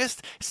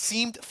August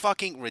seemed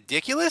fucking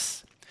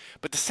ridiculous,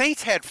 but the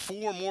Saints had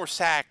 4 more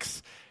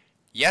sacks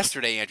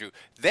yesterday, Andrew.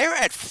 They're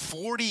at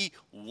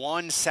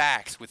 41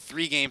 sacks with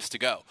 3 games to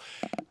go.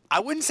 I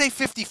wouldn't say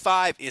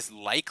 55 is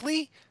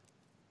likely,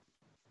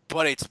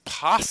 but it's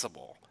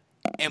possible.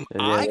 Am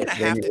I going to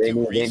have to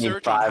do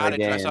research on how to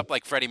dress up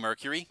like Freddie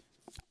Mercury?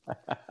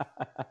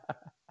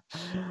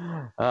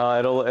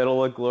 It'll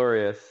look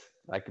glorious.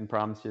 I can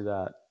promise you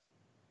that.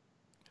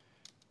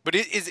 But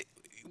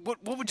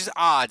what would just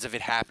odds of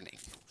it happening?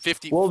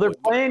 50. Well, they're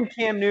playing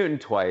Cam Newton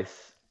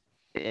twice,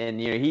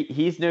 and you know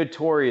he's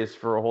notorious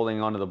for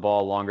holding onto the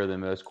ball longer than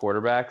most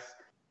quarterbacks,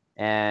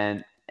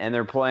 and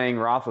they're playing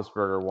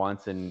Roethlisberger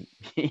once, and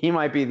he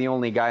might be the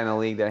only guy in the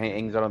league that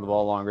hangs onto the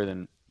ball longer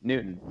than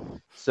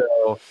Newton.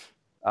 So,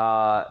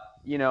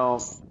 you know,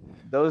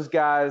 those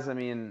guys, I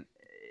mean,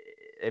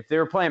 if they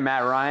were playing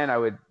Matt Ryan, I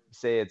would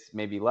say it's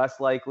maybe less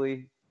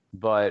likely.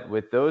 But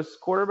with those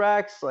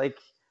quarterbacks, like,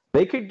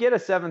 they could get a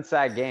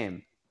 7-sack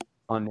game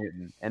on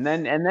Newton. And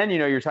then, you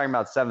know, you're talking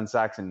about 7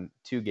 sacks in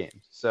 2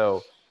 games.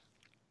 So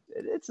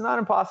it's not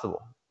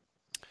impossible.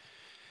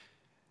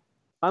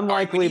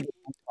 Unlikely, but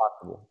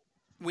impossible.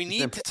 We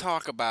need to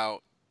talk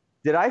about.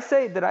 Did I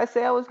say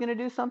I was going to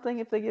do something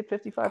if they get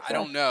 55 sacks? I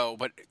don't know,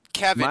 but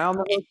Kevin, am I on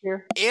the list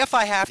here? If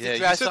I have to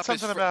dress you said up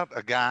something about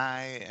a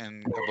guy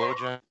and a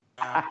blowjob.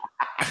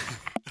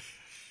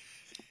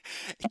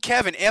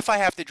 Kevin, if I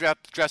have to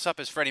dress up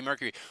as Freddie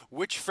Mercury,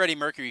 which Freddie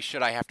Mercury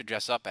should I have to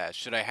dress up as?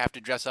 Should I have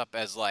to dress up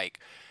as like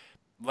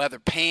leather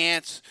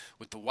pants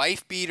with the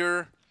wife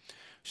beater?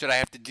 Should I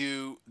have to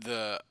do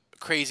the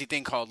crazy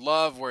thing called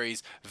Love, where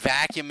he's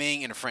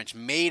vacuuming in a French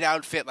maid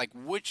outfit? Like,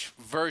 which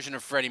version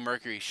of Freddie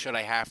Mercury should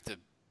I have to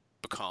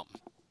become?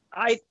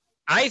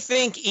 I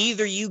think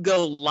either you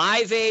go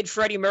Live Aid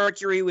Freddie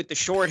Mercury with the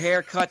short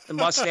haircut, the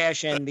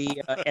mustache, and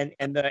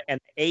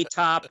the A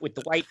top with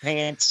the white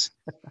pants,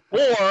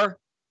 or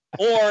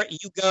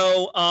you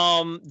go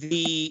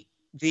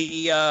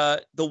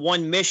the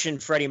One Mission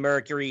Freddie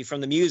Mercury from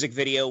the music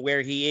video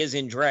where he is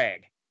in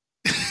drag.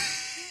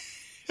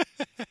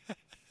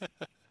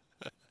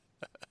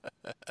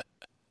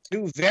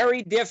 Two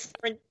very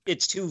different.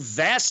 It's two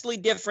vastly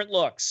different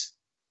looks.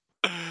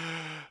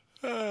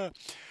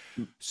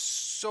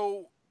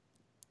 So,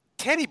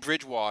 Teddy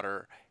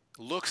Bridgewater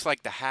looks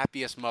like the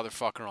happiest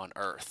motherfucker on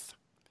earth.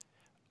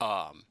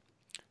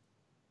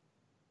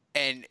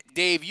 And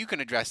Dave, you can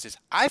address this.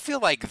 I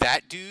feel like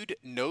that dude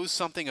knows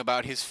something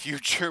about his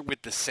future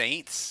with the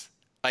Saints.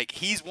 Like,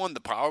 he's won the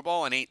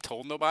Powerball and ain't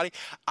told nobody.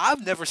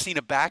 I've never seen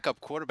a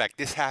backup quarterback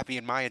this happy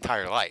in my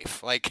entire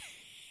life. Like,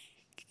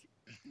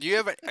 do you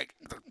have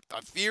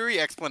a theory,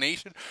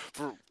 explanation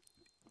for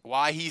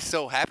why he's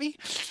so happy?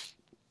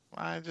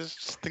 I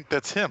just think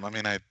that's him. I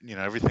mean,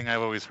 everything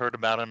I've always heard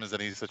about him is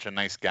that he's such a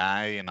nice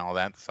guy and all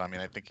that. So, I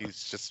mean, I think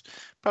he's just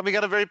probably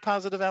got a very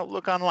positive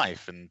outlook on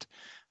life. And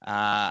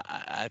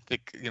I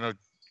think,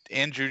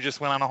 Andrew just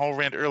went on a whole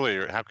rant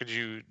earlier. How could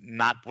you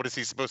not? What is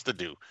he supposed to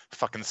do?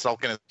 Fucking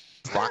sulk in his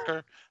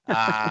locker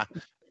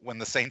when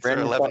the Saints are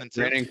 11-2?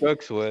 Brandon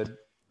Cooks would.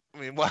 I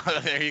mean, well,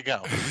 there you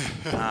go.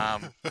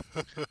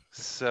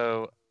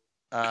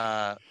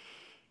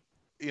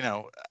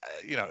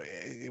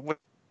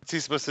 What's he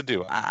supposed to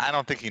do? I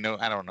don't think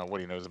I don't know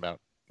what he knows about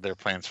their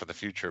plans for the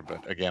future.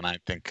 But again, I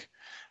think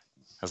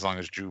as long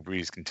as Drew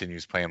Brees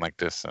continues playing like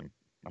this, I'm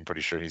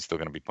pretty sure he's still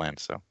going to be playing.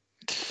 So.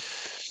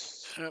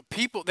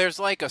 There's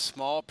like a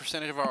small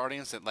percentage of our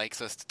audience that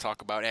likes us to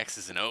talk about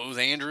X's and O's,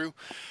 Andrew.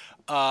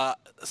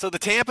 So the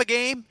Tampa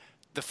game,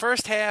 the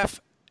first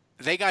half,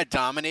 they got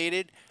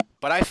dominated,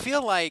 but I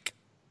feel like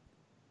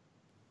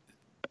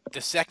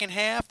the second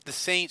half, the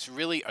Saints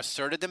really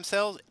asserted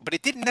themselves, but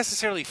it didn't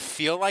necessarily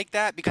feel like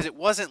that because it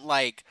wasn't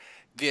like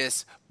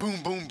this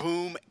boom, boom,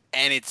 boom,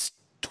 and it's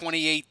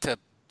 28-14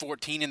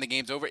 and the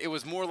game's over. It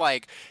was more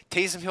like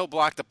Taysom Hill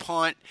blocked the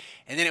punt,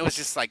 and then it was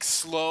just like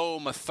slow,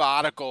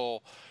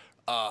 methodical.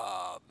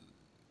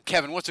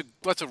 Kevin, what's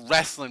a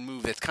wrestling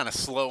move that's kind of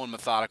slow and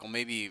methodical?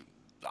 Maybe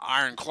the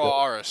Iron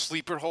Claw or a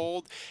sleeper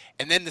hold,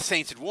 and then the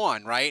Saints had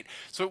won, right?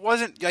 So it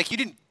wasn't like you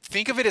didn't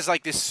think of it as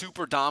like this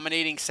super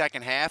dominating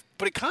second half,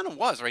 but it kind of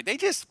was, right? They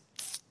just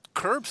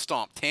curb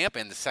stomped Tampa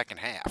in the second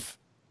half.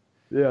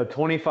 Yeah,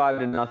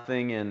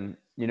 25-0, and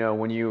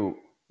when you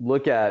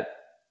look at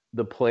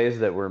the plays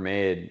that were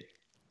made,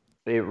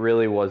 it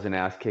really was an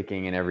ass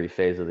kicking in every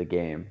phase of the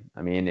game.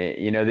 I mean,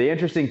 the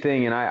interesting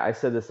thing, and I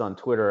said this on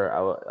Twitter,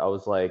 I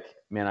was like,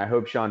 man, I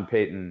hope Sean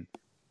Payton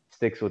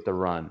sticks with the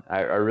run. I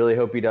really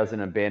hope he doesn't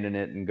abandon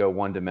it and go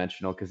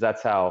one-dimensional, because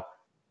that's how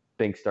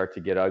things start to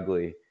get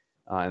ugly.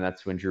 And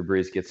that's when Drew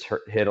Brees gets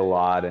hit a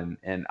lot.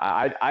 And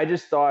I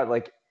just thought,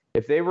 like,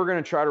 if they were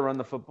going to try to run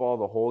the football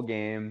the whole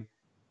game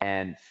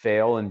and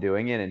fail in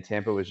doing it, and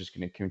Tampa was just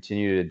going to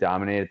continue to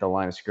dominate at the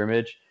line of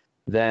scrimmage,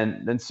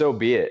 then so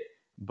be it.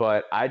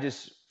 But I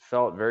just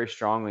felt very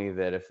strongly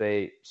that if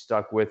they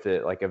stuck with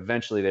it, like,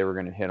 eventually they were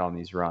going to hit on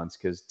these runs,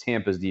 because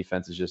Tampa's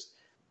defense is just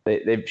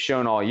they've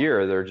shown all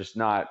year they're just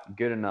not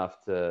good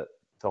enough to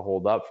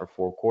hold up for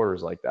 4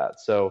 quarters like that.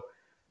 So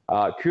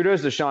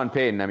kudos to Sean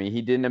Payton. I mean,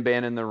 he didn't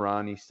abandon the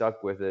run. He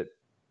stuck with it.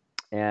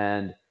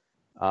 And,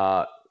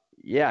 I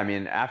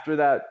mean, after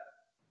that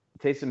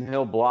Taysom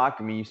Hill block,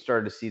 I mean, you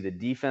started to see the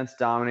defense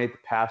dominate. The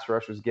pass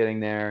rush was getting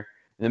there.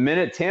 And the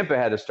minute Tampa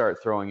had to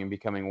start throwing and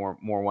becoming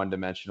more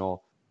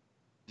one-dimensional,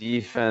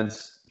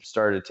 defense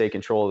started to take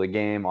control of the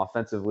game.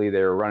 Offensively,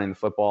 they were running the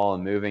football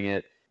and moving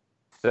it.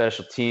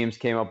 Special teams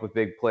came up with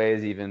big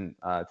plays. Even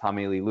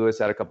Tommy Lee Lewis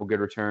had a couple good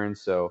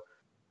returns. So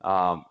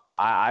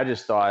I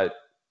just thought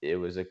it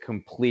was a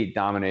complete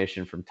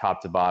domination from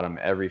top to bottom,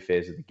 every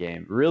phase of the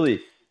game.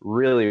 Really,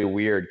 really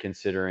weird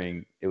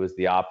considering it was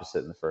the opposite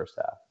in the first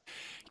half.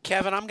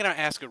 Kevin, I'm going to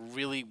ask a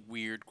really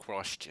weird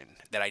question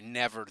that I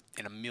never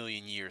in a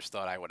million years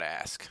thought I would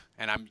ask.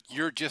 And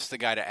you're just the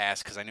guy to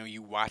ask because I know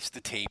you watch the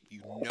tape.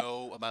 You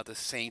know about the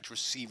Saints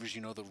receivers.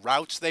 You know the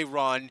routes they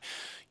run.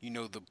 You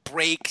know the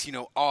breaks. You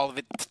know all of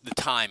it, the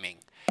timing.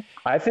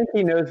 I think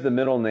he knows the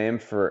middle name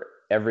for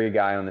every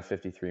guy on the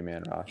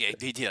 53-man roster.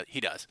 Yeah, he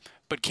does.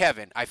 But,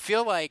 Kevin, I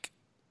feel like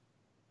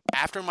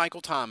after Michael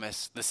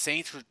Thomas, the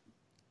Saints –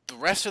 the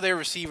rest of their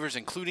receivers,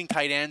 including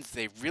tight ends,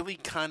 they really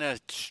kind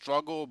of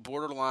struggle,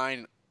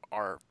 borderline,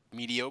 are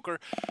mediocre.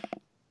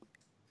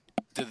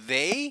 Do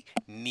they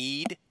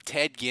need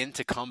Ted Ginn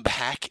to come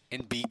back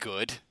and be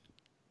good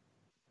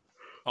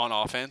on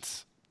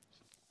offense?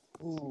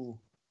 Ooh.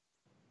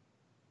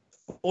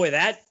 Boy,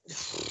 that...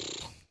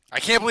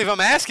 I can't believe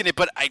I'm asking it,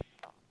 but I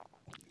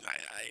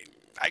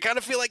kind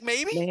of feel like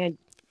maybe. Man.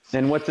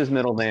 And what's his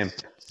middle name?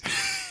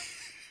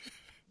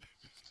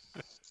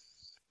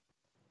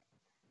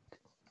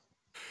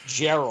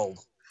 Gerald.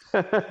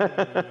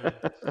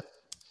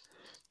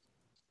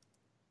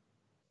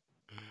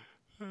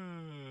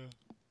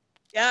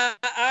 Yeah,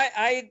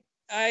 I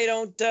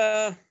don't.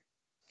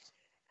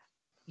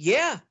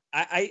 Yeah,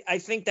 I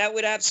think that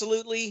would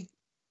absolutely.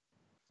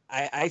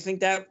 I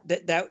think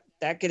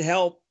that could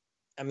help.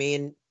 I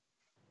mean,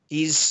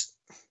 it's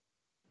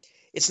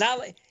not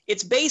like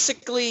it's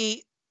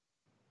basically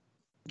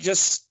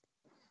just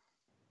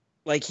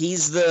like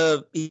he's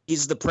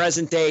the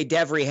present day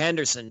Devery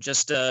Henderson.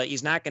 Just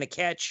he's not going to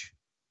catch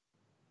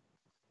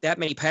that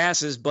many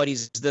passes, but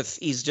he's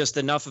just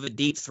enough of a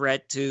deep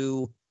threat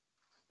to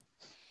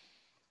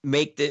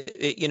make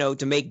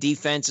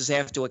defenses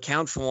have to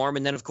account for him.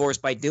 And then of course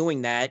by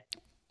doing that,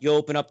 you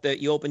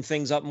open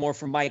things up more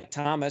for Mike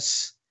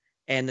Thomas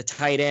and the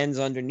tight ends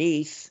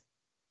underneath.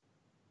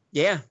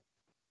 Yeah.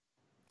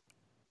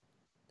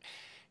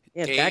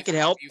 Yeah, Dave, that could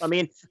help. I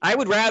mean, I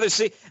would rather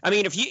see. I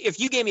mean, if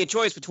you gave me a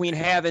choice between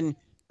having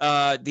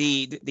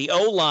the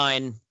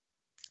O-line,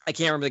 I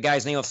can't remember the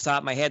guy's name off the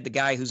top of my head, the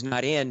guy who's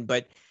not in,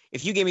 but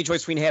if you gave me a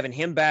choice between having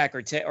him back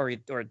or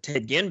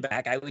Ted Ginn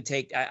back,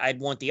 I'd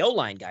want the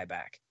O-line guy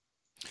back.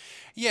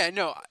 Yeah,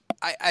 no,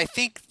 I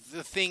think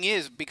the thing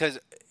is because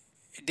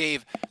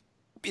Dave,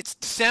 it's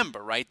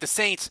December, right? The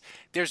Saints,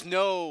 there's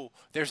no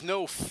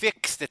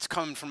fix that's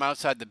coming from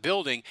outside the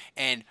building,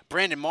 and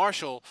Brandon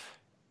Marshall,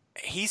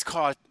 he's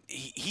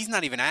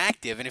not even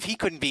active, and if he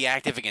couldn't be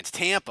active against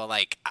Tampa,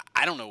 like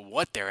I don't know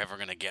what they're ever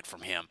going to get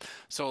from him.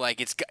 So like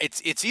it's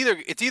either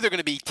going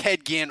to be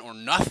Ted Ginn or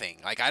nothing.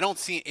 Like I don't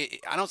see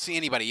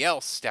anybody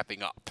else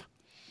stepping up.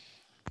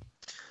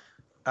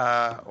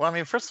 Well, I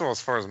mean, first of all,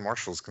 as far as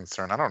Marshall's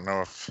concerned, I don't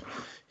know if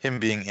him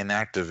being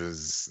inactive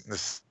is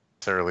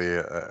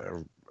necessarily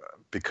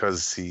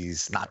because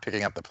he's not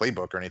picking up the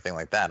playbook or anything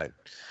like that.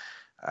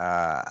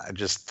 I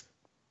just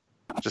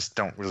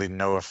don't really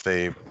know if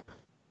they.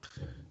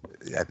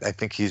 I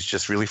think he's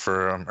just really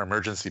for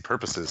emergency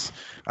purposes.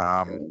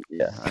 Yeah,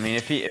 I mean,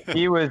 if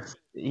he was,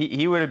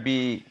 he would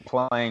be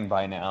playing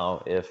by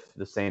now if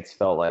the Saints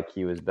felt like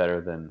he was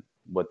better than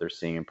what they're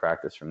seeing in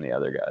practice from the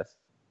other guys.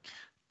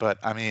 But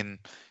I mean,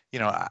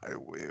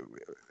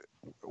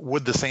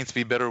 would the Saints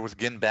be better with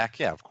Ginn back?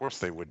 Yeah, of course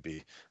they would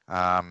be,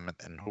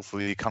 and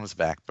hopefully he comes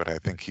back. But I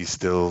think he's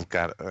still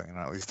got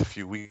at least a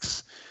few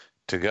weeks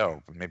to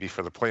go. Maybe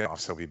for the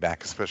playoffs he'll be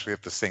back, especially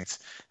if the Saints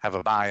have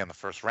a bye in the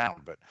first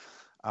round. But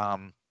I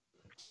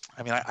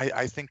mean,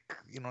 I think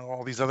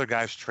all these other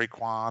guys,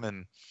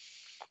 Traquan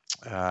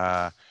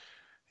and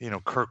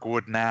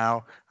Kirkwood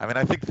now. I mean,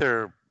 I think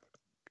they're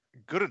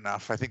good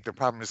enough. I think the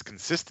problem is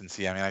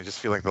consistency. I mean, I just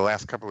feel like the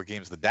last couple of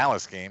games, the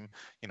Dallas game,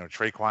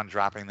 Traquan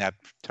dropping that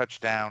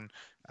touchdown,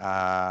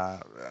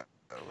 dropped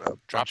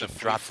a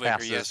flea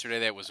flicker yesterday.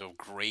 That was a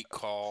great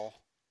call.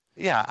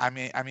 Yeah, I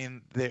mean, I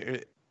don't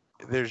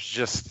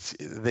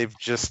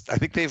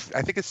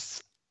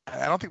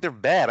think they're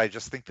bad. I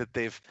just think that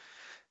they've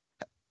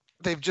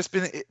just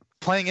been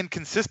playing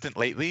inconsistent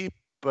lately.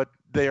 But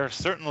they are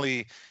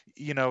certainly,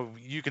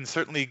 you can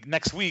certainly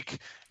next week,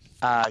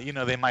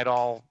 they might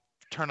all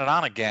turn it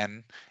on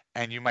again,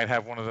 and you might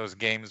have one of those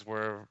games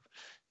where,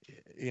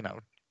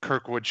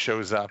 Kirkwood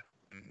shows up,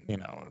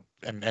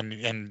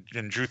 and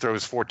Drew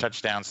throws 4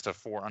 touchdowns to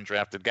 4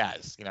 undrafted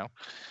guys,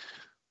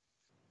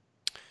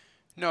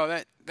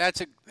 No,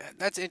 that's an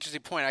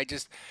interesting point.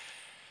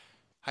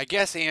 I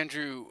guess,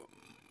 Andrew,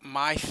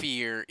 my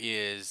fear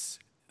is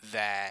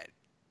that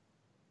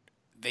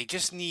they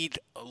don't need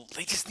a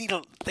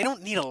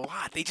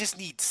lot. They just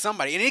need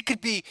somebody, and it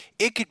could be.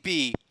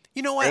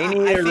 You know what?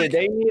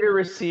 They need a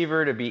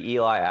receiver to be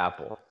Eli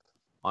Apple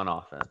on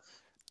offense.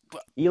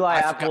 Eli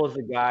Apple is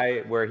a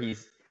guy where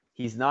he's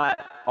not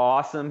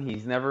awesome.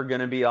 He's never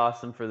going to be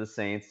awesome for the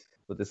Saints.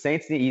 But the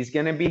Saints he's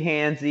going to be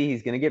handsy.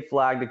 He's going to get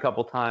flagged a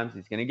couple times.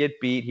 He's going to get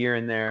beat here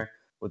and there.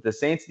 What the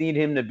Saints need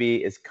him to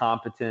be is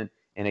competent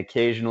and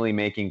occasionally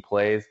making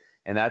plays.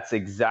 And that's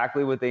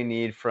exactly what they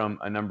need from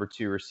a number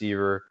 2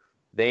 receiver.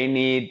 They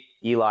need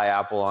Eli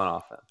Apple on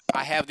offense.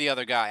 I have the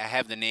other guy. I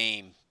have the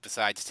name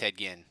besides Ted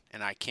Ginn,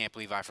 and I can't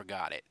believe I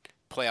forgot it.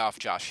 Playoff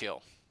Josh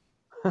Hill.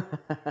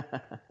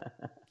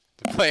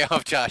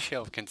 Playoff Josh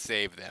Hill can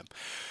save them.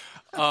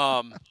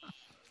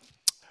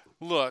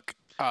 Look.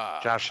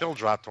 Josh Hill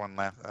dropped one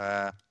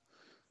last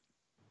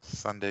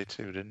Sunday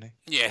too, didn't he?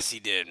 Yes, he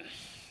did.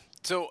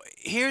 So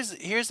here's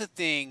the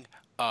thing,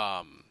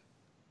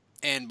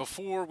 and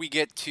before we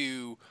get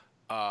to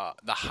the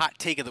hot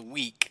take of the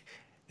week,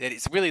 that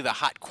it's really the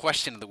hot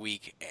question of the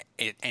week,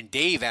 and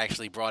Dave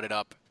actually brought it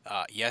up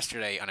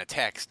yesterday on a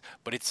text,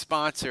 but it's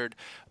sponsored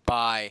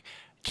by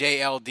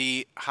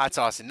JLD Hot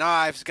Sauce and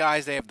Knives.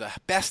 Guys, they have the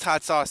best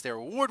hot sauce. Their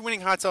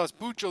award-winning hot sauce,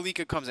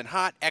 Bucholika, comes in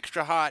hot,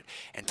 extra hot,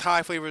 and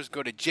Thai flavors.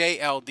 Go to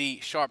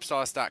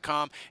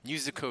JLDSharpSauce.com and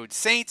use the code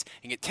SAINTS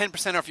and get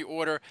 10% off your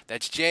order.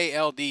 That's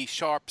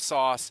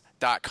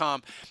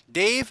JLDSharpSauce.com.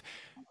 Dave,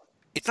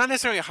 it's not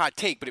necessarily a hot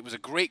take, but it was a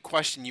great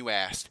question you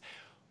asked.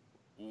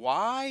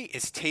 Why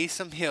is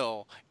Taysom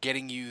Hill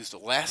getting used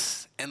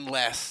less and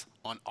less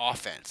on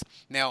offense?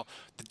 Now,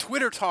 the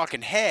Twitter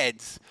talking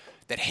heads,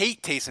 that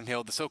hate Taysom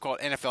Hill, the so-called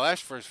NFL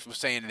experts, were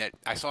saying that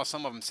I saw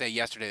some of them say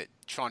yesterday that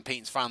Sean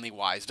Payton's finally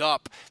wised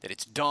up, that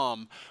it's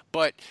dumb.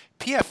 But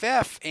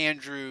PFF,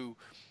 Andrew,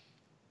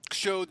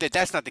 showed that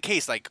that's not the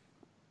case. Like,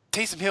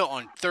 Taysom Hill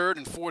on 3rd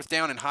and 4th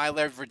down in high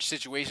leverage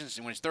situations,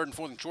 and when it's 3rd and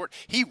 4th and short,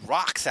 he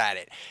rocks at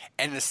it.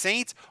 And the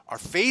Saints are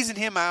phasing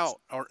him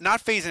out, or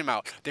not phasing him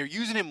out. They're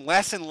using him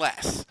less and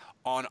less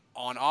on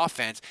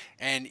offense.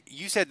 And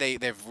you said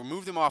they've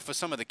removed him off of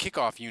some of the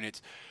kickoff units.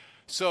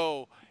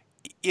 So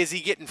is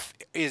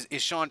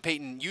Sean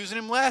Payton using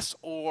him less,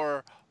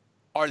 or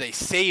are they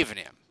saving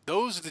him?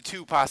 Those are the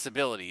two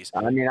possibilities.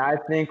 I mean, I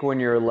think when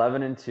you're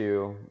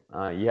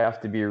 11-2, you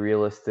have to be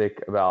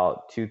realistic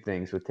about two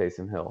things with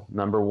Taysom Hill.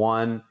 Number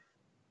one,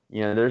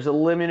 there's a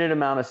limited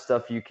amount of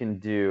stuff you can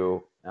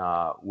do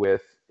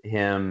with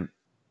him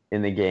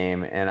in the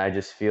game, and I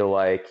just feel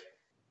like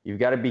you've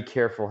got to be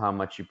careful how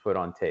much you put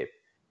on tape,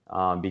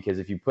 because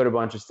if you put a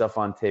bunch of stuff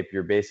on tape,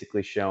 you're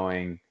basically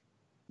showing,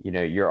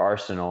 your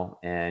arsenal,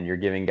 and you're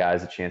giving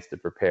guys a chance to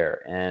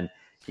prepare. And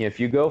if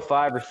you go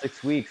 5 or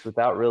 6 weeks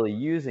without really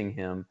using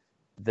him,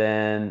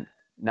 then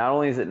not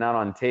only is it not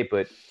on tape,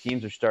 but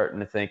teams are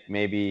starting to think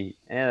maybe,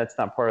 that's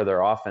not part of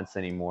their offense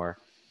anymore.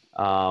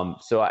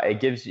 So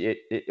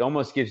it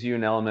almost gives you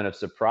an element of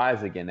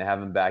surprise again to have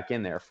him back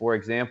in there. For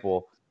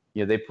example,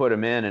 they put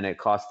him in and it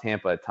cost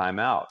Tampa a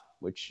timeout,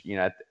 which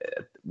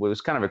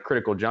was kind of a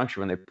critical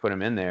juncture when they put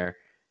him in there,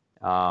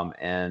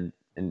 and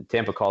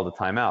Tampa called the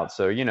timeout.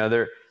 So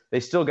they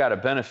still got a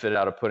benefit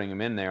out of putting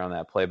him in there on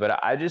that play.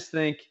 But I just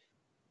think,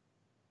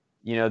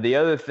 the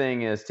other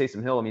thing is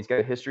Taysom Hill. I mean, he's got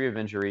a history of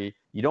injury.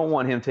 You don't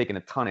want him taking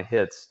a ton of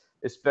hits,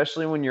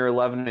 especially when you're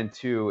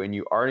 11-2 and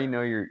you already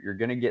know you're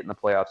going to get in the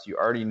playoffs. You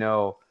already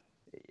know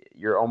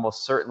you're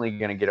almost certainly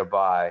going to get a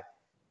bye.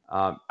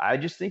 I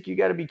just think you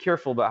got to be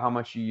careful about how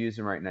much you use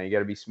him right now. You got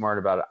to be smart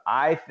about it.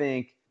 I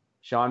think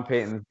Sean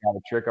Payton's got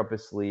a trick up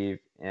his sleeve,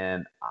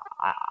 and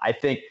I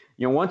think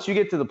once you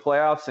get to the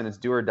playoffs and it's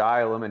do or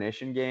die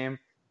elimination game,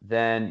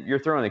 then you're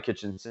throwing the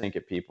kitchen sink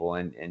at people,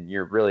 and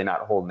you're really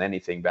not holding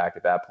anything back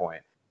at that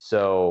point.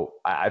 So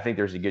I think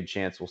there's a good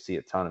chance we'll see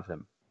a ton of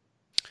him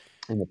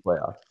in the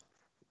playoffs.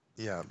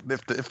 Yeah,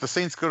 if the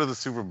Saints go to the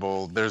Super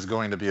Bowl, there's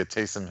going to be a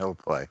Taysom Hill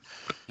play.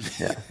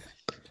 Yeah.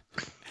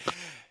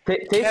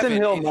 Taysom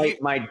Hill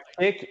might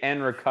kick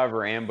and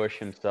recover ambush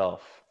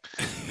himself.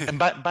 And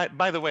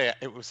by the way,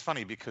 it was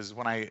funny because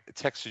when I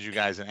texted you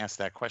guys and asked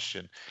that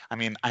question, I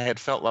mean, I had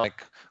felt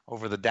like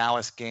over the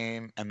Dallas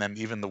game and then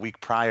even the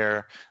week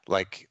prior,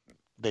 like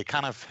they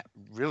kind of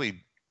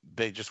really,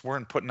 they just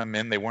weren't putting him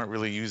in. They weren't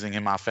really using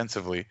him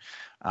offensively.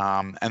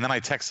 And then I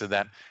texted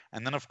that.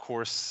 And then, of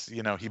course,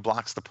 he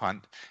blocks the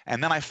punt.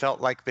 And then I felt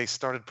like they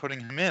started putting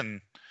him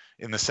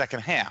in the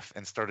second half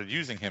and started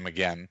using him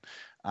again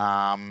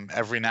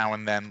every now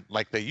and then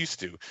like they used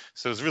to.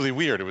 So it was really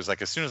weird. It was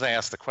like as soon as I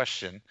asked the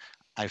question,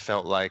 I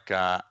felt like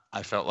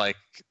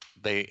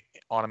they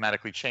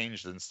automatically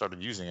changed and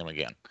started using him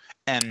again,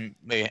 and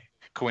they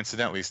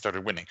coincidentally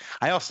started winning.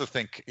 I also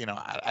think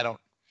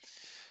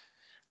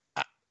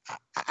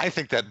I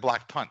think that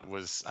block punt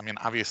was, I mean,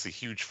 obviously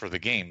huge for the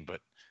game,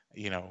 but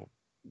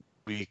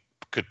we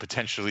could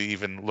potentially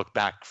even look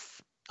back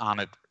on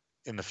it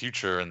in the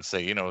future and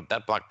say,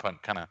 that block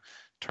punt kind of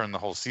turned the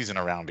whole season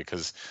around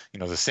because,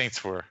 the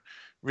Saints were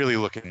really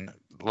looking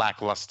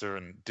lackluster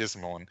and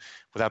dismal. And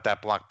without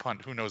that block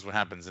punt, who knows what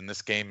happens in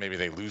this game? Maybe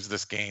they lose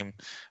this game,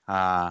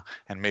 and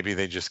maybe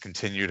they just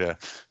continue to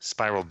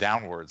spiral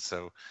downwards.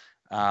 So,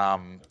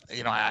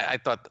 I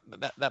thought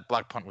that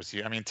block punt was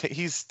huge. I mean,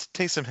 he's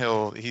Taysom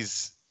Hill.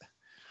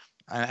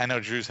 I know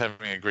Drew's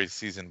having a great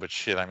season, but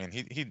shit, I mean,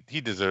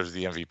 he deserves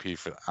the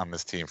MVP on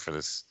this team for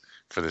this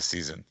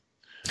season.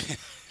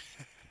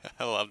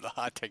 I love the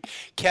hot take.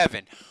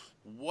 Kevin,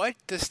 what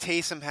does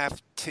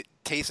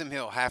Taysom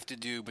Hill have to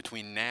do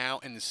between now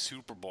and the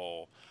Super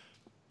Bowl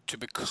to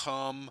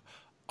become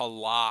a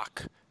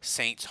lock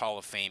Saints Hall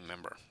of Fame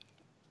member?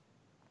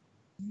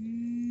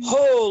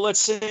 Oh, let's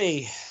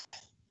see.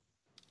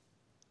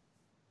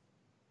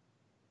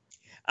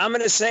 I'm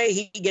going to say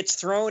he gets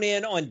thrown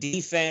in on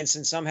defense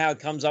and somehow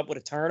comes up with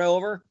a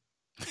turnover.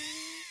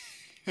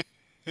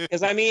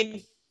 Because, I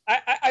mean,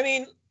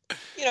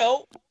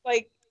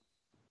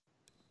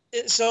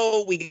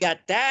 so we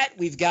got that.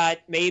 We've got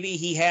maybe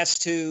he has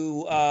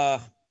to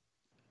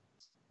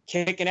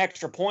kick an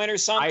extra point or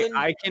something.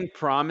 I can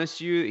promise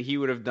you he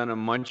would have done a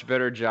much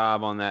better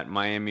job on that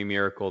Miami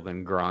Miracle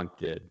than Gronk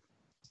did.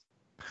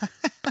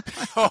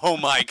 Oh,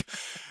 Mike.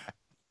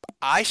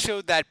 I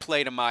showed that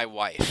play to my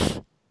wife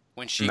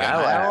when she got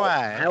home.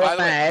 By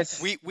the way,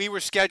 we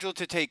were scheduled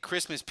to take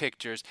Christmas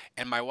pictures,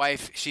 and my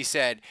wife, she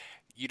said,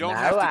 "You don't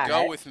have to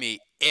go with me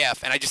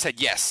if," and I just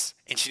said yes,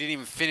 and she didn't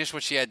even finish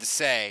what she had to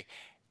say.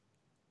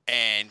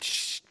 And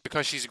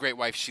because she's a great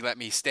wife, she let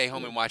me stay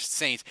home and watch the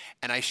Saints.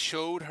 And I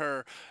showed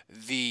her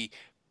the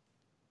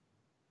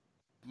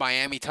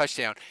Miami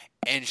touchdown,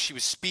 and she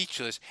was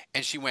speechless.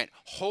 And she went,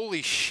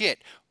 "Holy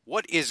shit!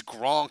 What is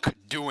Gronk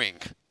doing?"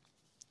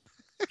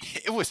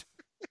 It was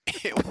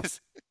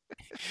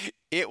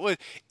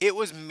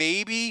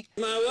maybe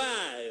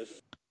my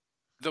wife.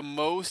 the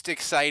most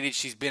excited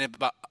she's been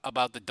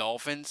about the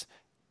Dolphins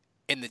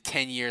in the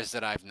 10 years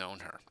that I've known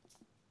her.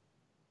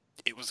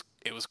 It was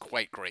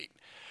quite great.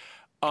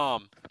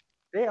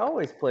 They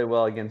always play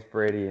well against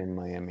Brady in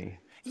Miami.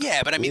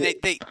 Yeah, but I mean,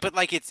 they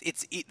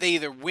they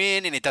either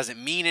win and it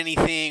doesn't mean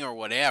anything or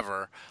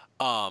whatever.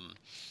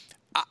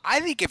 I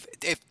think if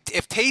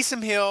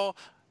Taysom Hill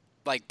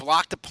like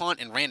blocked a punt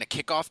and ran a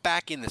kickoff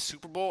back in the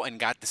Super Bowl and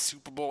got the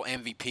Super Bowl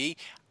MVP,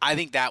 I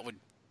think that would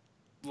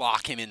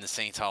lock him in the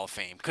Saints Hall of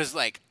Fame. Because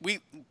like we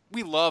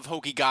love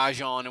Hokie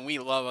Gajan and we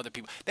love other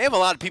people. They have a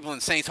lot of people in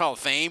the Saints Hall of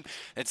Fame.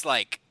 It's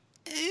like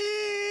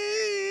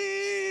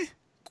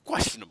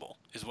questionable,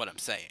 is what I'm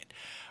saying.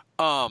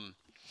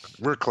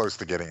 We're close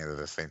to getting into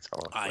the Saints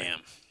Hall of Fame. I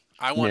am.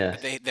 I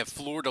want the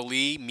Fleur de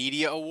Lis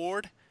Media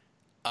Award.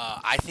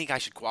 I think I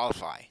should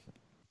qualify.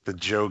 The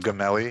Joe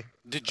Gamelli.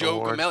 The Joe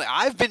Award. Gamelli.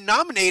 I've been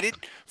nominated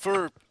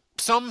for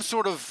some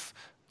sort of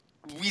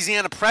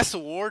Louisiana Press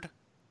Award.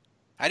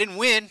 I didn't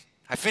win.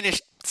 I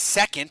finished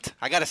second.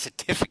 I got a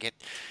certificate.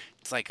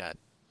 It's like a,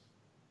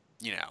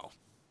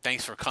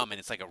 thanks for coming.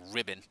 It's like a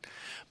ribbon.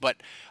 But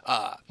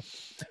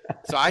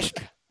so I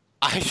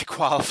should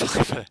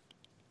qualify for that.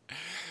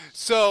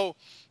 So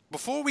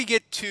before we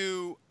get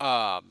to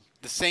the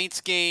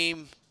Saints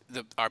game,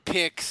 our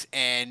picks,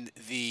 and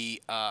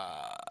the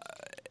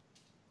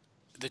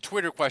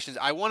Twitter questions,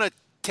 I want to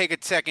take a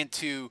second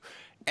to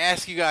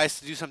ask you guys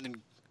to do something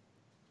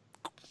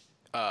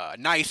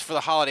nice for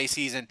the holiday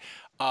season.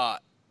 The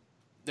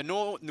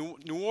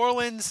New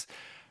Orleans,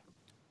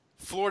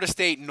 Florida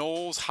State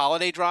Knowles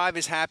Holiday Drive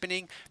is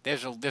happening.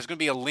 There's going to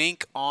be a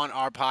link on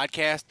our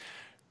podcast.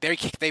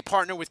 They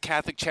partner with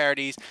Catholic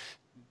Charities.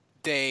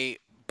 They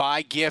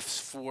buy gifts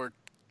for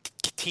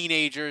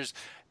teenagers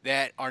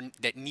that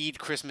need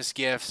Christmas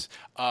gifts.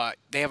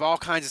 They have all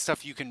kinds of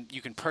stuff you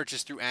can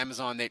purchase through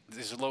Amazon that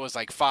is as low as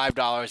like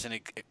 $5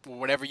 and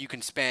whatever you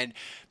can spend.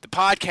 The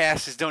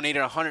podcast has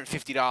donated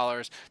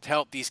 $150 to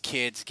help these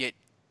kids get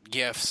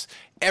gifts.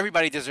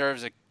 Everybody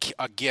deserves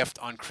a gift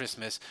on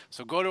Christmas.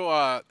 So go to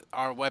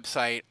our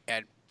website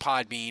at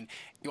Podbean.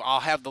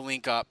 I'll have the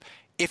link up.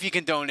 If you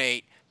can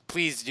donate,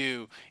 please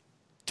do,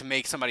 to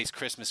make somebody's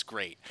Christmas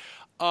great.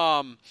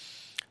 All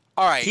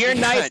right. Dear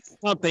Knife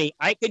Company,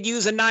 I could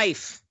use a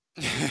knife.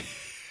 we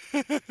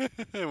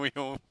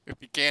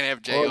can't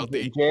have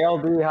JLD.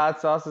 JLD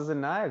hot sauces and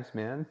knives,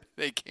 man.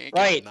 They can't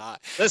right.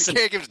 Listen,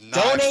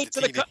 donate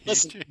to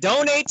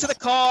the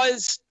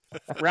cause.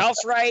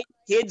 Ralph's right.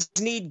 Kids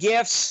need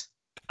gifts.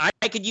 I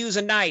could use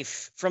a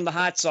knife from the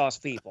hot sauce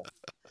people.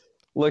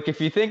 Look, if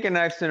you think a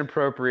knife's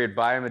inappropriate,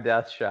 buy him a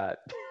death shot.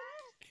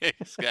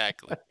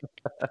 Exactly.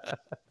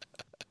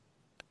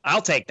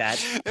 I'll take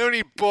that. They don't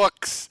need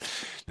books.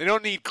 They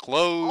don't need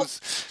clothes.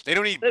 They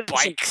don't need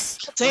bikes.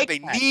 What they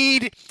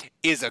need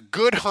is a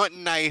good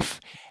hunting knife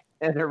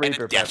and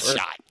a death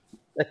shot.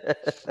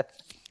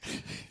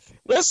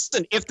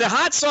 Listen, if the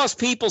hot sauce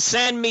people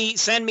send me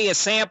a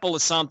sample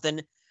of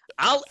something,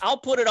 I'll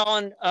put it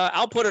on.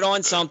 I'll put it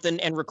on something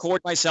and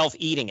record myself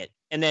eating it,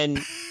 and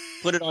then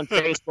put it on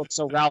Facebook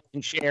so Ralph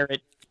can share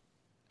it.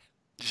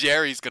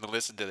 Jerry's gonna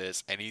listen to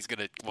this, and he's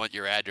gonna want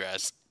your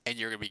address, and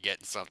you're gonna be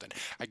getting something.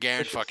 I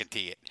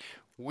guarantee it.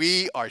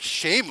 We are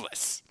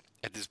shameless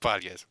at this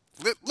podcast.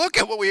 Look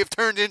at what we have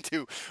turned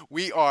into.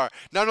 We are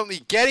not only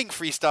getting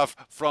free stuff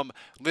from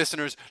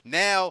listeners,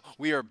 now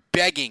we are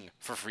begging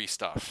for free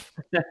stuff.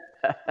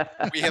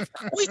 We have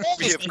come.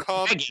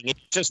 Begging. It's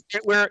just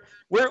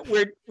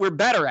we're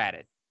better at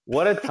it.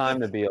 What a time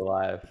to be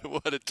alive.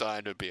 What a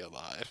time to be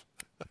alive.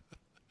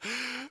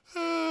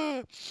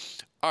 All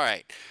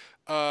right.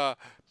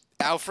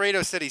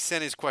 Alfredo said he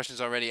sent his questions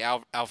already.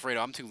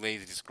 Alfredo, I'm too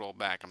lazy to scroll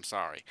back. I'm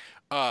sorry.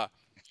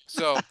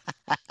 So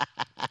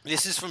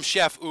this is from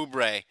Chef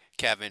Oubre,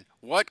 Kevin.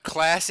 What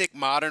classic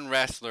modern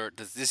wrestler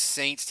does this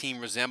Saints team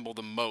resemble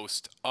the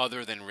most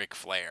other than Ric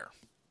Flair?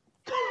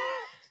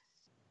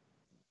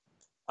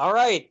 All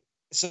right.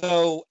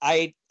 So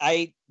I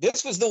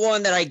this was the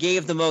one that I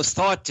gave the most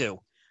thought to.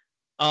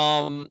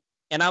 And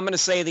I'm going to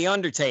say The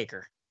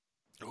Undertaker.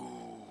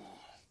 Ooh.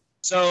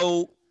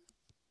 So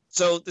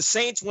the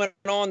Saints went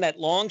on that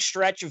long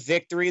stretch of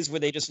victories where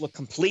they just look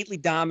completely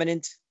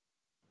dominant.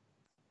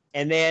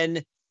 And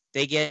then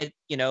they get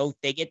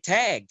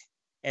tagged.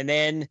 And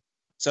then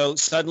so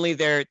suddenly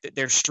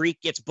their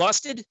streak gets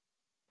busted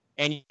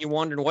and you're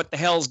wondering what the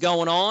hell's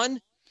going on.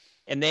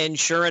 And then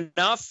sure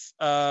enough,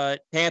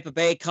 Tampa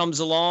Bay comes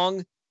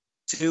along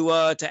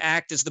to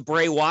act as the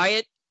Bray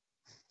Wyatt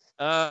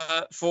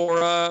for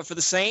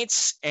the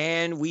Saints,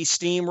 and we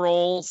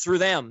steamroll through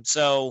them.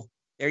 So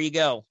there you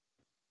go.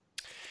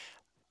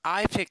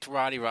 I picked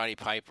Roddy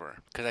Piper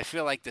because I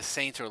feel like the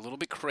Saints are a little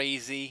bit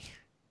crazy,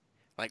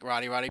 like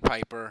Roddy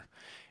Piper,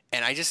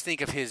 and I just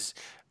think of his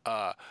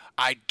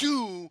 "I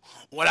do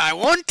what I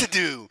want to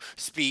do"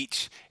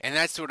 speech, and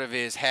that sort of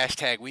is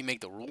hashtag We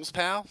Make the Rules,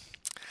 pal.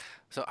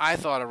 So I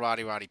thought of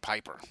Roddy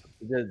Piper.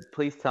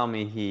 Please tell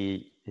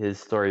me his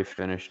story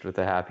finished with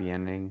a happy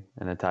ending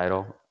and a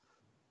title.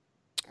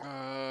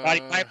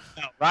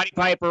 Roddy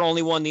Piper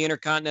only won the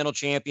Intercontinental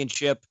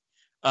Championship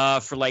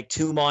for like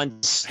 2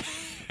 months.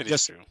 It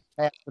just is true.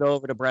 pass it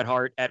over to Bret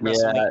Hart at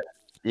WrestleMania.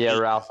 Yeah,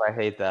 Ralph, I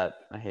hate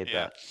that.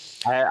 That.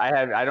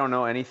 I don't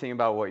know anything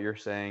about what you're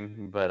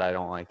saying, but I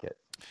don't like it.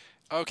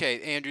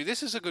 Okay, Andrew,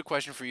 this is a good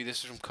question for you.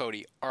 This is from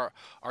Cody. Are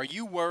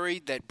you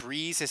worried that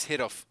Breeze has hit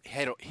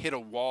a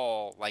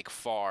wall like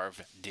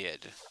Favre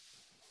did?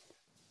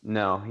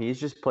 No, he's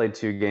just played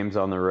 2 games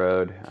on the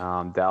road.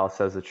 Dallas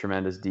has a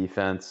tremendous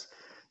defense.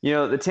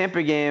 The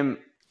Tampa game,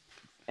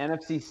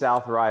 NFC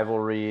South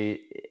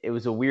rivalry, it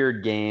was a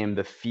weird game.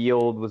 The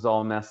field was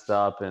all messed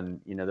up,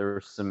 and there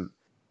were some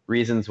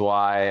reasons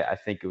why I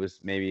think it was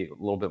maybe a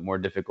little bit more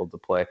difficult to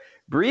play.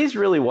 Breeze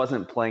really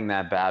wasn't playing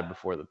that bad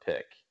before the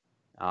pick.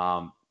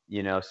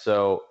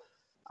 So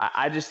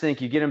I just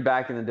think you get him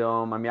back in the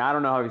Dome. I mean, I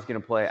don't know how he's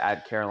going to play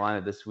at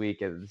Carolina this week.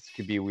 This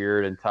could be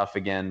weird and tough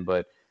again,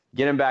 but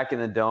get him back in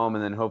the Dome,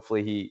 and then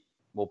hopefully he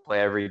will play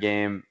every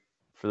game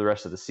for the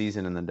rest of the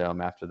season in the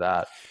Dome after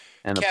that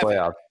and the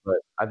playoffs. But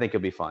I think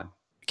he'll be fine.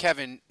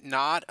 Kevin,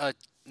 not a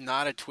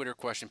Twitter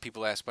question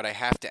people ask, but I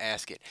have to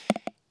ask it.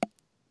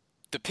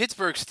 The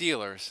Pittsburgh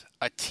Steelers,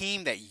 a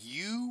team that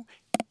you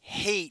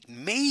hate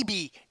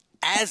maybe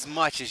as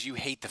much as you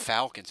hate the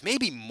Falcons,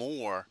 maybe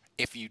more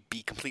if you'd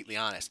be completely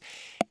honest.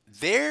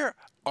 They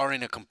are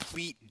in a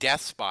complete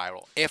death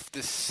spiral. If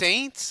the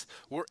Saints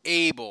were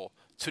able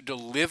to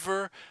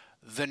deliver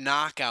the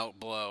knockout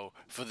blow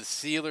for the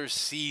Steelers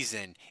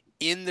season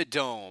in the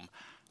Dome,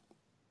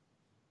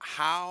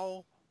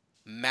 how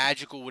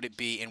magical would it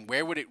be, and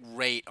where would it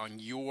rate on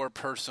your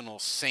personal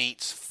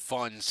Saints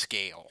fun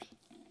scale?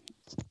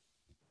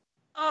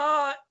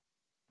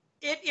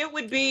 It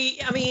would be,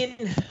 I mean,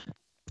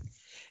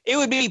 it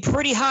would be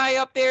pretty high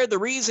up there. The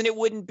reason that it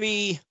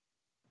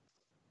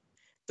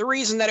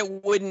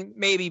wouldn't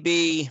maybe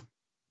be,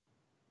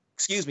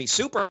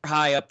 super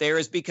high up there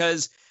is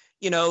because,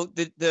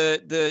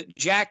 the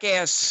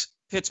jackass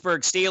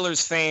Pittsburgh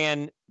Steelers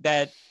fan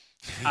that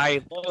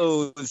I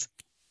loathe,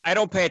 I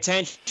don't pay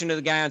attention to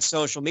the guy on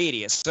social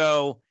media.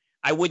 So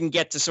I wouldn't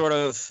get to sort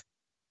of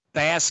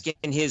bask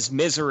in his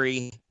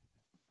misery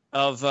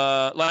of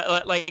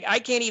like I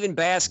can't even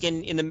bask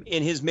in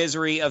his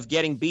misery of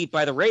getting beat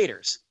by the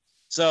Raiders.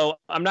 So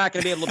I'm not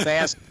going to be able to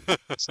bask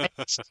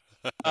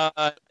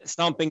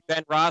thumping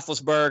Ben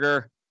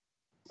Roethlisberger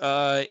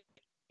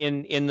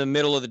in the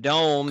middle of the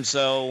Dome.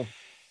 So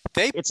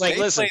it's like,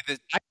 listen,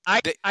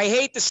 I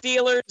hate the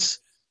Steelers,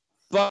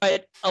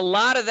 but a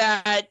lot of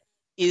that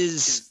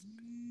is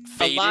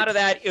faded. A lot of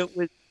that it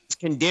was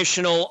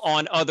conditional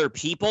on other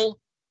people.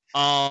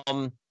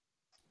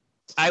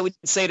 I would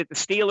say that the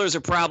Steelers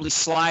are probably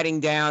sliding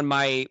down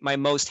my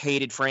most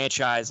hated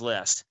franchise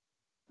list.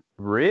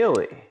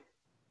 Really?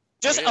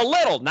 Just a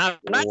little. I'm not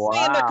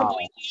saying they're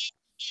completely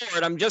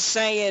short. I'm just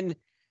saying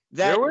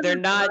that they're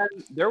not.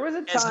 There was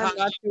a time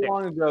not too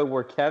long ago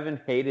where Kevin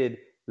hated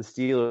the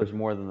Steelers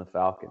more than the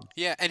Falcons.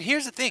 Yeah, and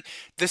here's the thing.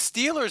 The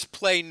Steelers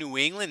play New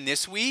England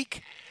this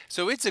week,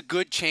 so it's a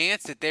good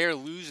chance that they're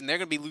losing. They're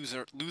going to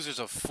be losers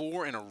of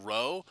 4 in a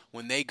row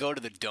when they go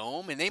to the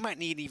Dome, and they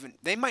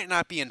might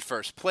not be in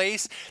first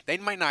place. They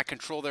might not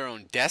control their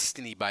own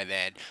destiny by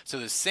then. So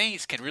the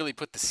Saints can really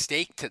put the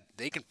stake to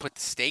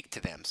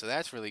them. So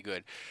that's really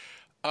good.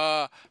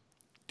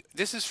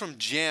 This is from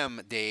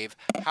Jim, Dave.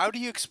 How do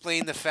you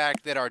explain the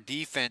fact that our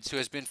defense, who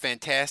has been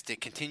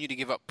fantastic, continue to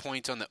give up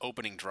points on the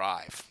opening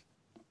drive?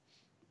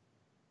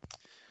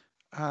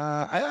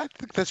 I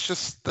think that's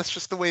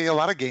just the way a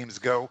lot of games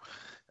go.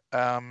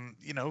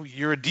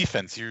 You're a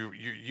defense.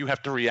 You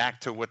have to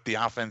react to what the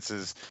offense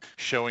is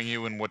showing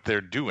you and what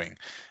they're doing.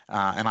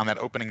 And on that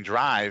opening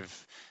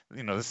drive,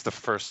 this is the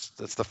first.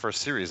 That's the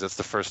first series. That's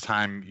the first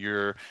time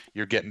you're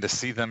getting to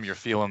see them. You're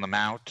feeling them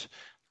out.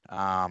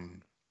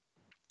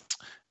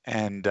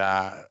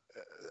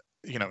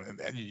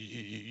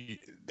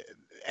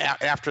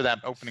 After that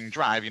opening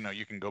drive,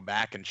 you can go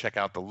back and check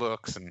out the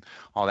looks and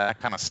all that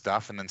kind of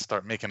stuff, and then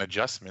start making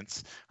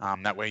adjustments.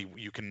 That way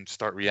you can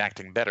start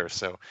reacting better.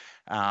 So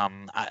I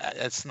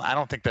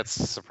don't think that's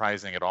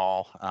surprising at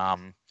all.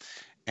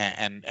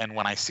 And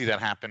when I see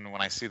that happen,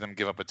 when I see them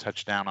give up a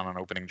touchdown on an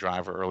opening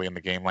drive or early in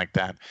the game like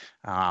that,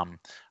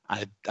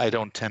 I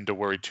don't tend to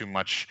worry too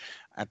much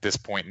at this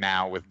point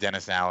now with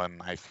Dennis Allen.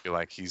 I feel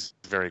like he's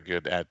very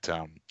good at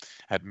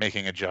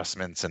making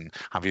adjustments, and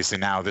obviously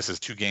now this is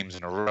 2 games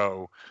in a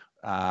row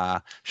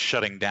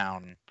shutting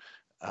down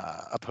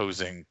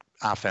opposing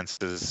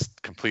offenses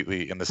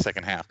completely in the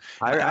second half.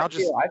 I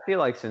feel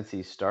like since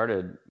he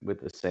started with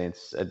the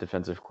Saints at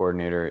defensive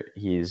coordinator,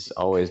 he's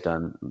always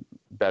done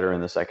better in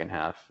the second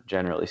half,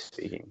 generally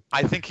speaking.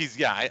 I think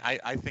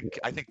I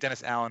think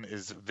Dennis Allen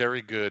is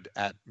very good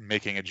at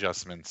making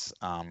adjustments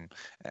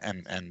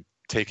and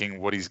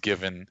taking what he's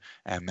given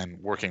and then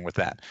working with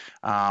that.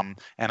 And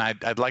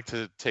I'd like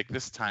to take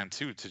this time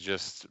too to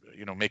just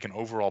make an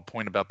overall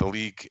point about the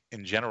league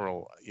in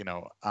general.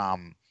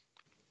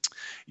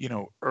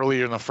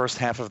 earlier in the first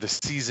half of the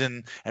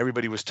season,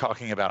 everybody was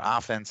talking about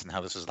offense and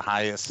how this was the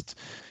highest,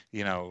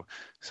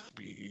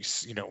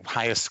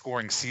 highest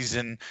scoring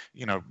season.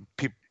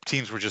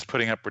 Teams were just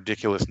putting up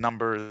ridiculous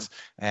numbers,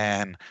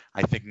 and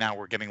I think now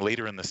we're getting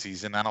later in the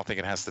season. I don't think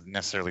it has to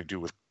necessarily do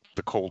with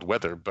the cold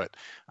weather, but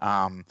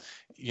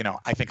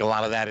I think a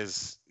lot of that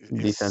is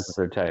defenses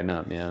are tightening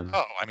up. Yeah.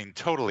 Oh, I mean,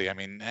 totally. I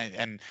mean,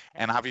 and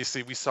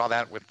obviously we saw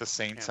that with the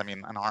Saints. I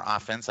mean, on our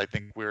offense, I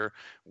think we're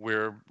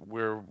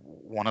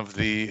one of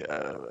the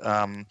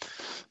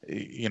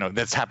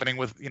that's happening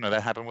with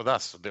that happened with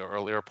us the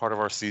earlier part of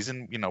our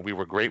season. We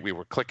were great. We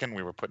were clicking.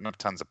 We were putting up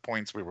tons of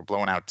points. We were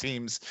blowing out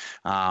teams.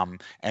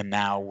 And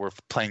now we're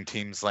playing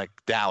teams like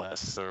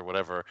Dallas or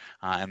whatever.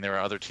 And there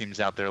are other teams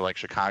out there like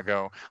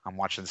Chicago. I'm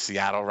watching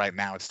Seattle right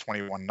now. It's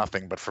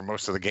 21-0, but for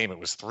most of the game it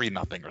was 3-0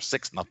 or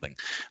 6-0.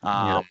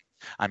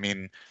 I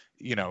mean,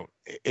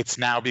 it's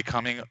now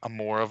becoming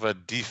more of a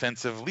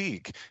defensive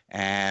league.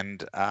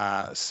 And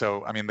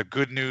so, I mean, the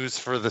good news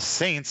for the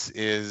Saints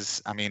is,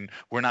 I mean,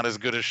 we're not as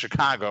good as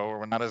Chicago or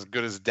we're not as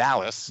good as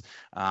Dallas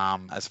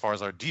as far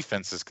as our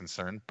defense is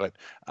concerned, but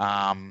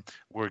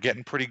we're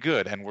getting pretty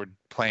good and we're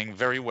playing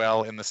very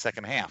well in the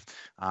second half.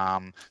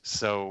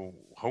 So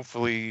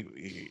hopefully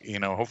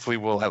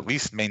we'll at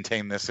least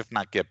maintain this, if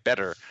not get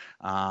better.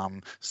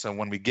 So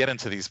when we get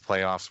into these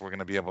playoffs, we're going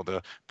to be able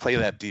to play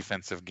that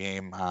defensive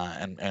game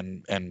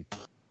and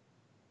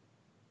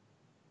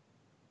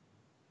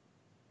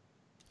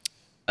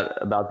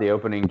about the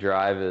opening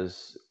drive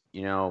is,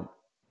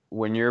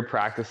 when you're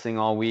practicing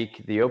all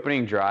week, the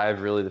opening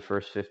drive, really the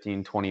first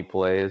 15, 20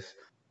 plays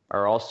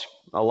are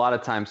a lot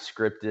of times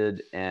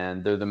scripted,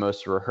 and they're the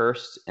most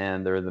rehearsed,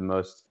 and they're the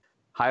most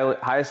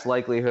highest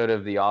likelihood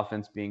of the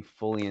offense being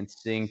fully in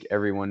sync,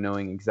 everyone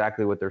knowing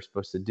exactly what they're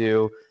supposed to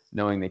do,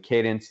 knowing the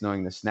cadence,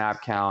 knowing the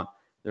snap count.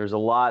 There's a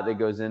lot that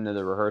goes into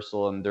the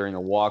rehearsal, and during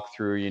the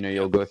walkthrough,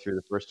 you'll go through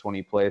the first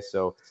 20 plays.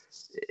 So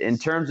in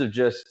terms of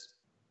just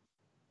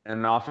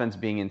an offense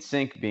being in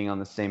sync, being on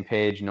the same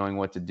page, knowing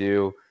what to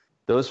do,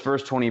 those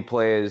first 20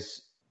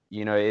 plays,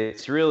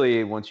 it's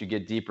really once you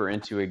get deeper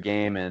into a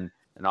game and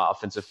an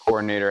offensive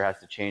coordinator has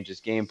to change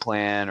his game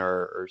plan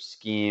or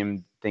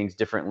scheme things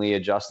differently,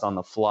 adjust on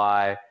the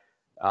fly.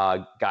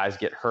 Guys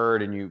get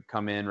hurt and you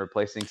come in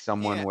replacing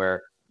someone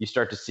where you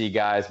start to see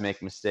guys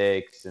make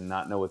mistakes and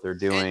not know what they're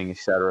doing, et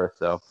cetera.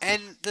 So,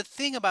 and the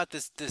thing about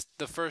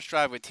the first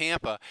drive with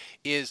Tampa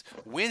is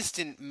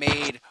Winston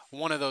made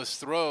one of those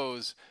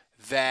throws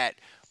that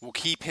will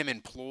keep him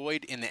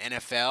employed in the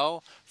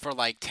NFL for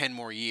like 10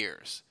 more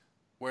years.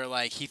 Where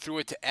like he threw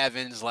it to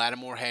Evans,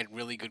 Lattimore had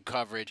really good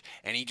coverage,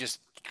 and he just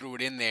threw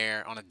it in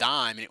there on a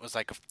dime, and it was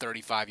like a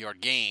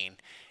 35-yard gain,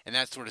 and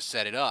that sort of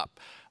set it up.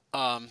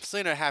 So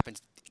you know what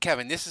happens.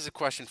 Kevin, this is a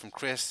question from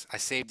Chris. I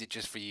saved it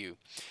just for you.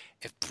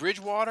 If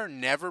Bridgewater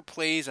never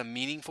plays a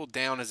meaningful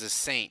down as a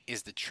Saint,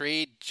 is the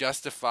trade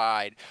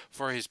justified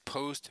for his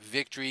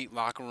post-victory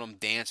locker room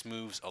dance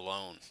moves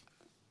alone?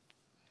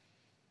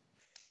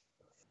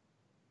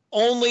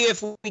 Only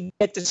if we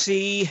get to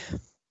see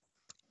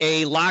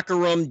a locker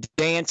room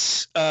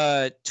dance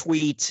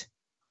tweet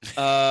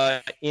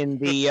in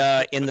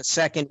the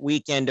second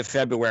weekend of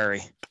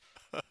February.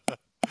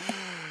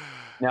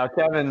 Now,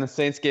 Kevin, the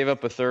Saints gave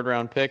up a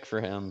third-round pick for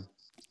him.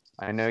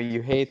 I know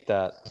you hate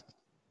that.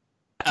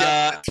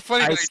 Yeah,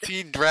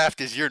 2019 draft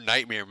is your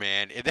nightmare,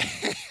 man.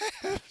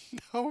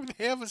 No,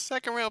 they have a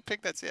second-round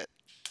pick. That's it.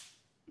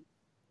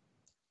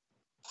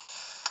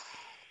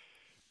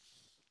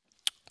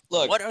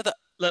 Look,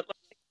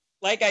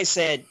 like I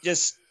said,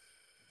 just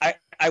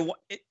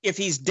if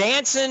he's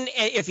dancing,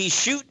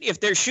 if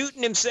they're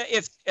shooting him,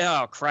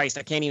 oh Christ,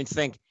 I can't even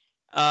think.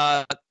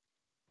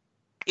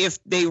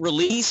 If they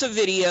release a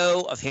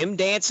video of him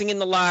dancing in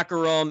the locker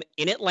room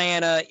in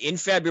Atlanta in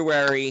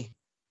February,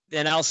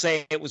 then I'll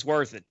say it was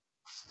worth it.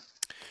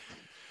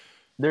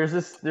 There's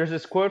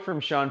this quote from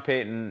Sean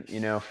Payton,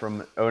 from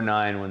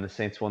 2009 when the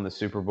Saints won the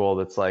Super Bowl.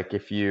 That's like,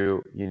 if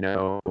you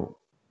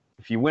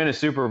win a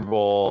Super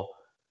Bowl,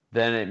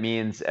 then it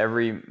means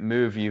every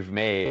move you've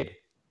made,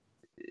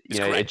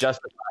 it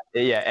justifies.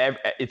 Yeah,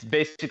 it's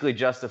basically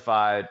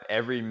justified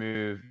every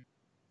move.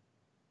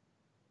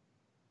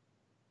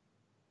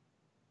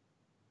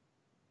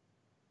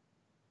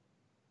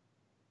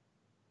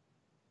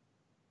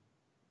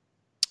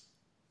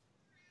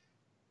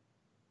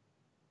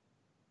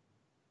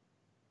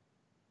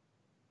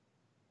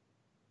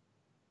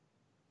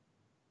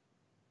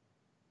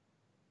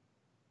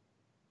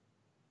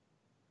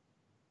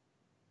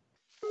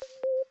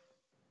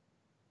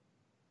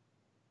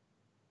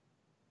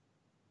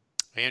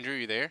 Andrew,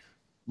 you there?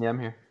 Yeah, I'm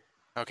here.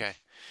 Okay.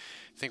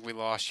 I think we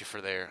lost you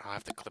for there. I'll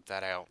have to clip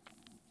that out.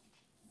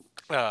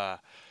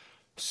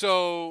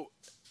 So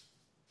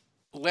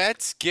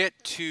let's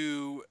get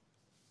to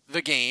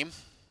the game.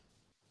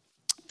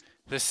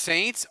 The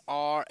Saints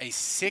are a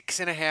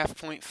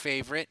 6.5-point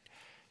favorite.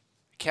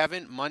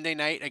 Kevin, Monday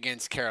night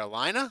against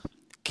Carolina.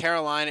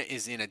 Carolina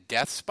is in a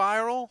death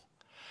spiral.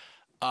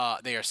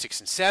 They are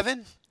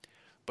 6-7.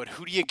 But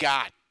who do you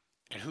got?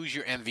 And who's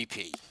your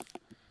MVP?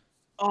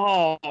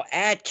 Oh,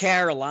 at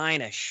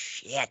Carolina.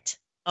 Shit.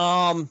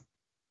 All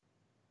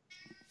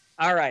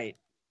right.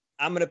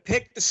 I'm going to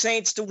pick the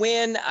Saints to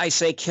win. I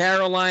say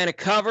Carolina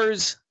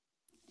covers.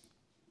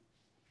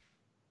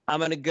 I'm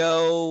going to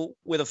go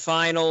with a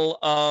final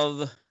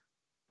of,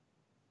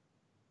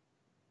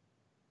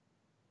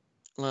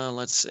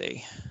 let's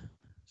see,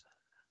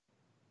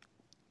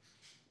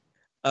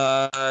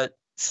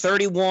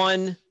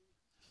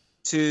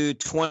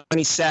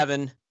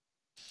 31-27.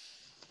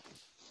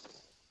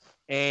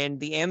 And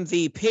the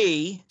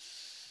MVP,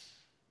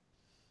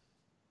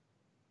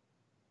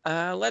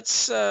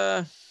 let's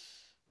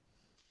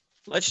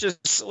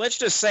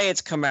just say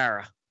it's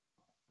Kamara.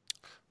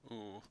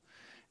 Ooh,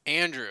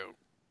 Andrew,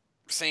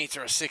 Saints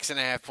are a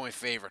 6.5-point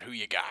favorite. Who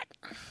you got?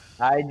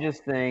 I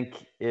just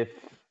think if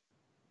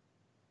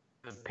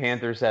the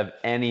Panthers have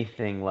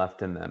anything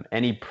left in them,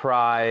 any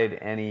pride,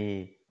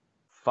 any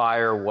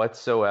fire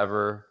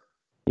whatsoever,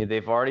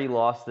 they've already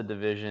lost the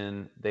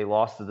division. They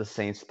lost to the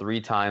Saints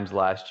 3 times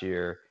last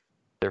year.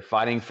 They're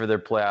fighting for their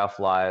playoff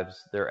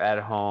lives. They're at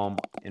home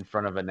in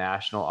front of a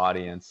national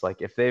audience.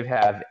 Like, if they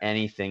have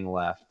anything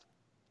left,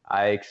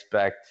 I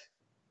expect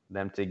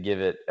them to give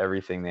it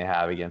everything they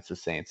have against the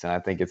Saints, and I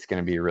think it's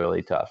going to be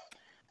really tough.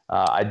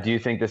 I do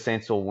think the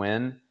Saints will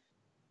win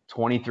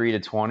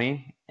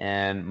 23-20,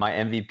 and my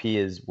MVP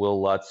is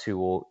Will Lutz, who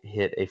will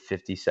hit a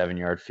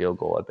 57-yard field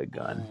goal at the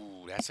gun.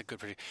 Ooh, that's a good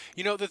prediction.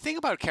 You know, the thing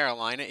about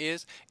Carolina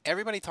is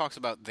everybody talks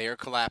about their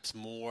collapse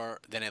more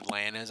than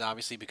Atlanta's,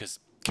 obviously, because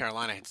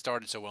Carolina had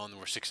started so well and they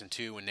were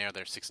 6-2, and now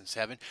they're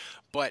 6-7.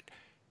 But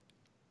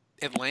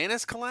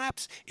Atlanta's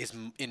collapse is,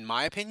 in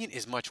my opinion,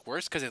 is much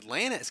worse because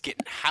Atlanta is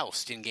getting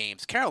housed in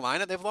games.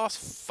 Carolina, they've lost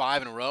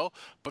 5 in a row,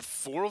 but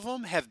 4 of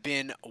them have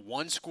been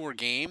one-score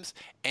games,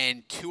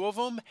 and 2 of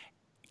them,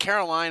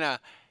 Carolina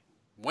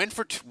went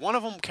for one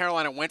of them.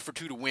 Carolina went for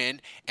 2 to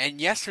win,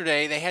 and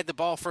yesterday they had the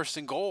ball first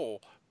and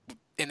goal,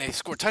 and they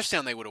scored a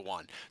touchdown. They would have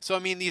won. So I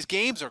mean, these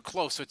games are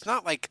close. So it's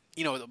not like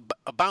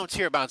a bounce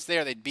here, a bounce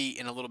there. They'd be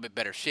in a little bit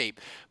better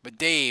shape. But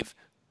Dave,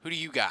 who do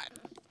you got?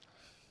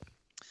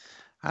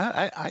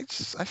 I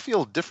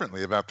feel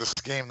differently about this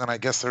game than I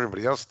guess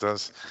everybody else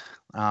does.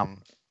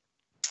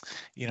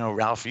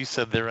 Ralph, you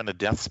said they're in a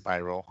death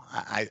spiral.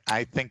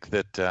 I think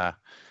that I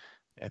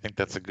think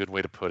that's a good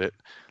way to put it.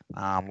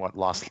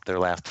 Lost their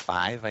last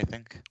 5, I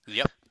think.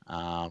 Yep.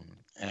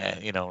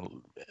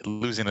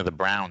 Losing to the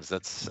Browns,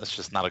 that's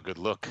just not a good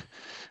look.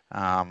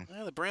 Well,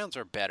 the Browns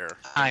are better.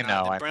 I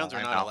know. The Browns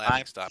are not a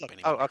laughing stock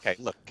anymore. Oh, okay.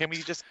 Look, can we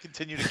just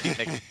continue to keep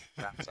making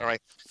Browns? All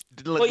right.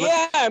 Well,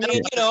 yeah.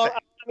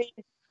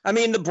 I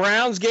mean, the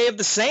Browns gave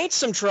the Saints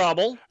some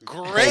trouble.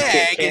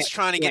 Greg is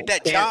trying to get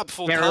that job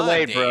full time. Can't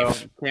relate, Dave. bro.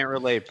 Can't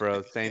relate,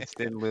 bro. Saints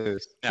didn't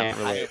lose. Can't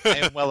relate. I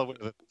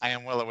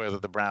am well aware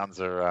that the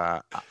Browns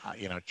are,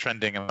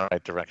 trending in the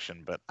right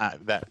direction, but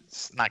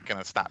that's not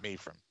going to stop me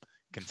from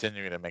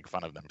continuing to make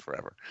fun of them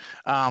forever.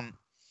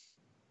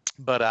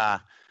 But I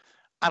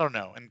don't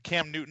know. And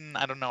Cam Newton,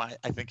 I don't know.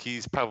 I think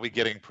he's probably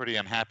getting pretty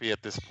unhappy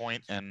at this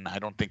point, and I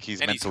don't think he's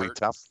mentally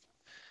tough.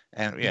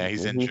 And yeah,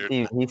 he's injured.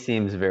 He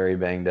seems very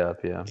banged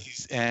up. Yeah.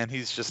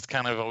 He's just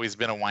kind of always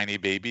been a whiny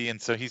baby,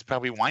 and so he's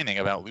probably whining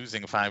about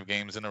losing 5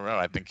 games in a row.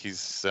 I think he's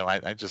so. I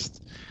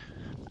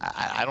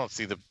don't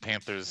see the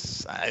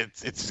Panthers.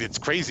 It's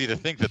crazy to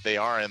think that they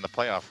are in the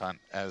playoff hunt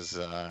as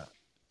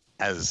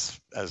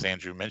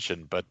Andrew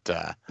mentioned, but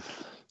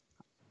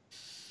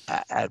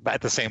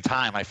at the same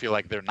time, I feel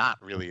like they're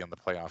not really in the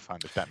playoff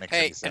hunt. If that makes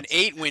any sense. An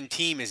 8-win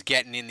team is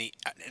getting an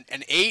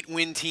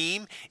 8-win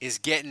team is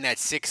getting that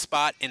 6th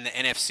spot in the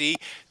NFC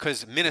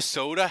because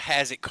Minnesota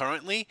has it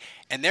currently,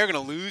 and they're going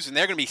to lose, and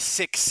they're going to be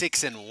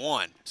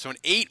 6-6-1. So an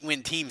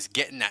 8-win team's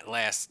getting that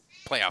last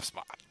playoff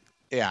spot.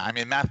 Yeah, I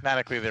mean,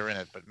 mathematically they're in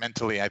it, but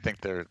mentally I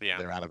think they're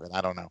out of it.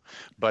 I don't know,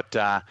 but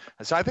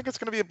so I think it's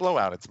going to be a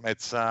blowout.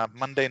 It's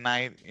Monday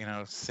night,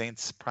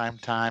 Saints prime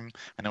time.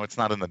 I know it's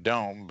not in the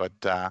Dome, but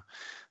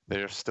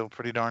they're still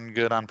pretty darn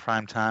good on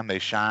prime time. They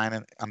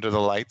shine under the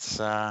lights.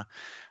 I'm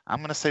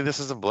going to say this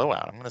is a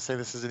blowout. I'm going to say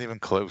this isn't even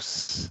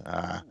close.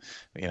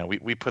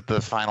 We put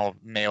the final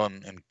nail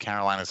in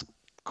Carolina's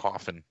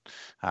coffin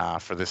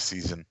for this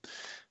season.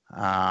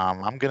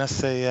 I'm going to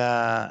say,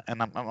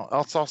 and I'm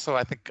also,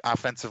 I think,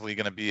 offensively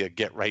going to be a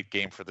get-right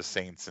game for the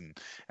Saints, and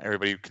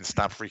everybody can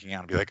stop freaking out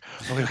and be like,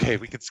 okay,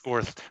 we can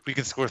score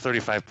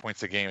 35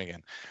 points a game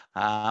again.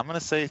 I'm going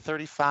to say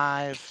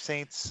 35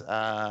 Saints.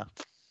 I'm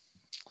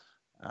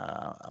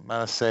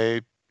going to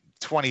say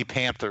 20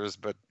 Panthers,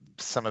 but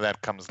some of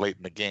that comes late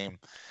in the game.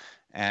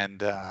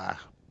 And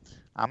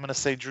I'm going to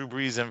say Drew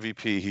Brees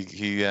MVP.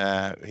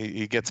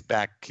 He gets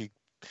back.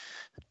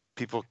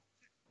 People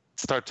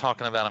start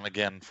talking about him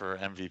again for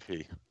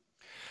MVP.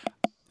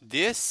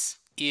 This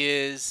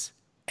is,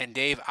 and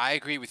Dave, I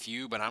agree with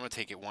you, but I'm going to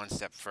take it one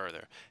step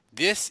further.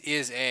 This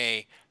is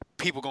a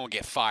people going to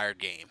get fired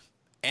game.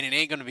 And it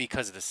ain't going to be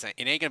because of the Saints.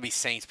 It ain't going to be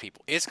Saints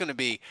people. It's going to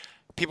be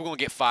people going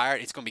to get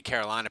fired. It's going to be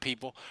Carolina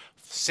people.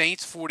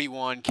 Saints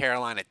 41,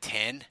 Carolina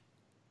 10.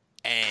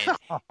 And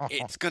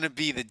it's going to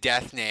be the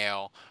death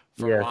nail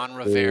for Ron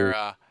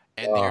Rivera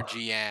and their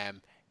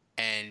GM.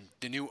 and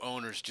the new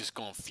owner's just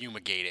going to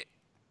fumigate it.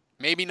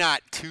 Maybe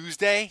not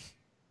Tuesday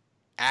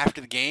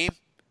after the game,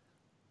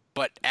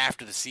 but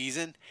after the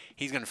season,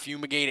 he's going to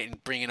fumigate it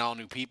and bring in all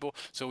new people,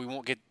 so we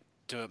won't get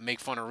to make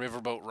fun of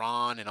Riverboat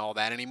Ron and all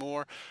that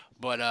anymore.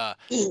 But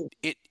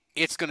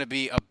it's going to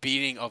be a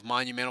beating of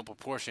monumental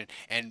proportion,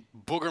 and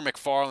Booger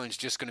McFarland's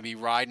just going to be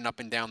riding up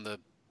and down the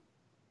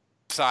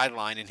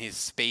sideline in his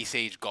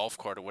space-age golf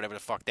cart or whatever the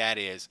fuck that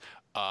is,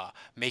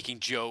 making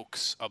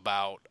jokes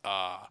about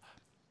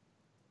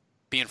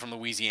being from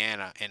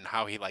Louisiana and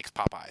how he likes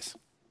Popeyes,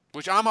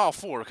 which I'm all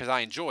for because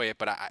I enjoy it,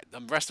 but the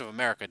rest of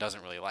America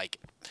doesn't really like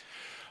it.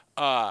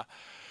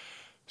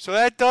 So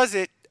that does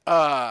it.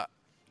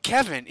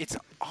 Kevin, it's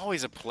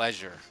always a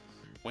pleasure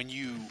when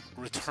you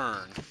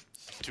return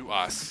to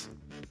us.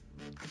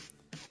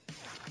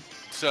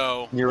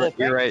 So You're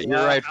right.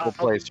 You're rightful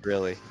place,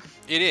 really.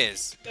 It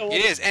is.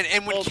 It is.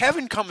 And when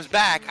Kevin comes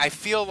back, I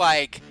feel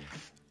like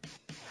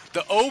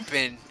the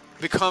Open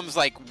becomes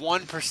like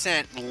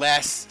 1%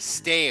 less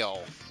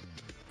stale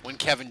when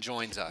Kevin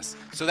joins us.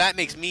 So that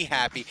makes me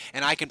happy,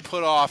 and I can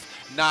put off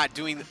not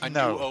doing a new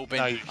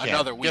Open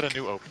another week. Get a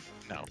new Open.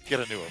 No, get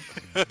a new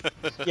Open.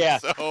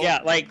 Yeah,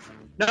 like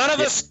none of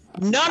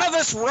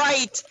us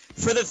write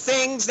for the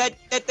things that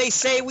they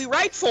say we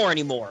write for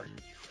anymore.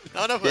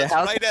 None of us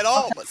write at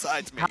all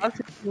besides me. How's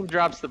the team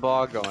drops the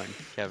ball going,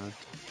 Kevin?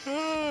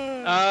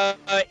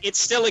 It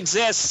still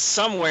exists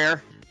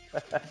somewhere.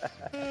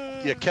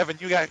 Yeah, Kevin,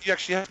 you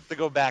actually have to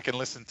go back and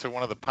listen to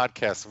one of the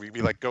podcasts. We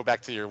like go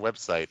back to your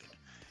website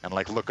and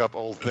like look up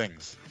old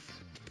things.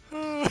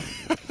 I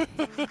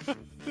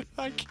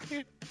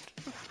can't.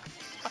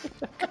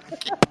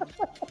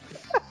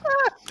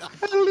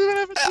 I don't even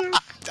have a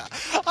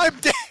I'm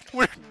dead.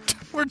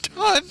 We're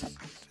done.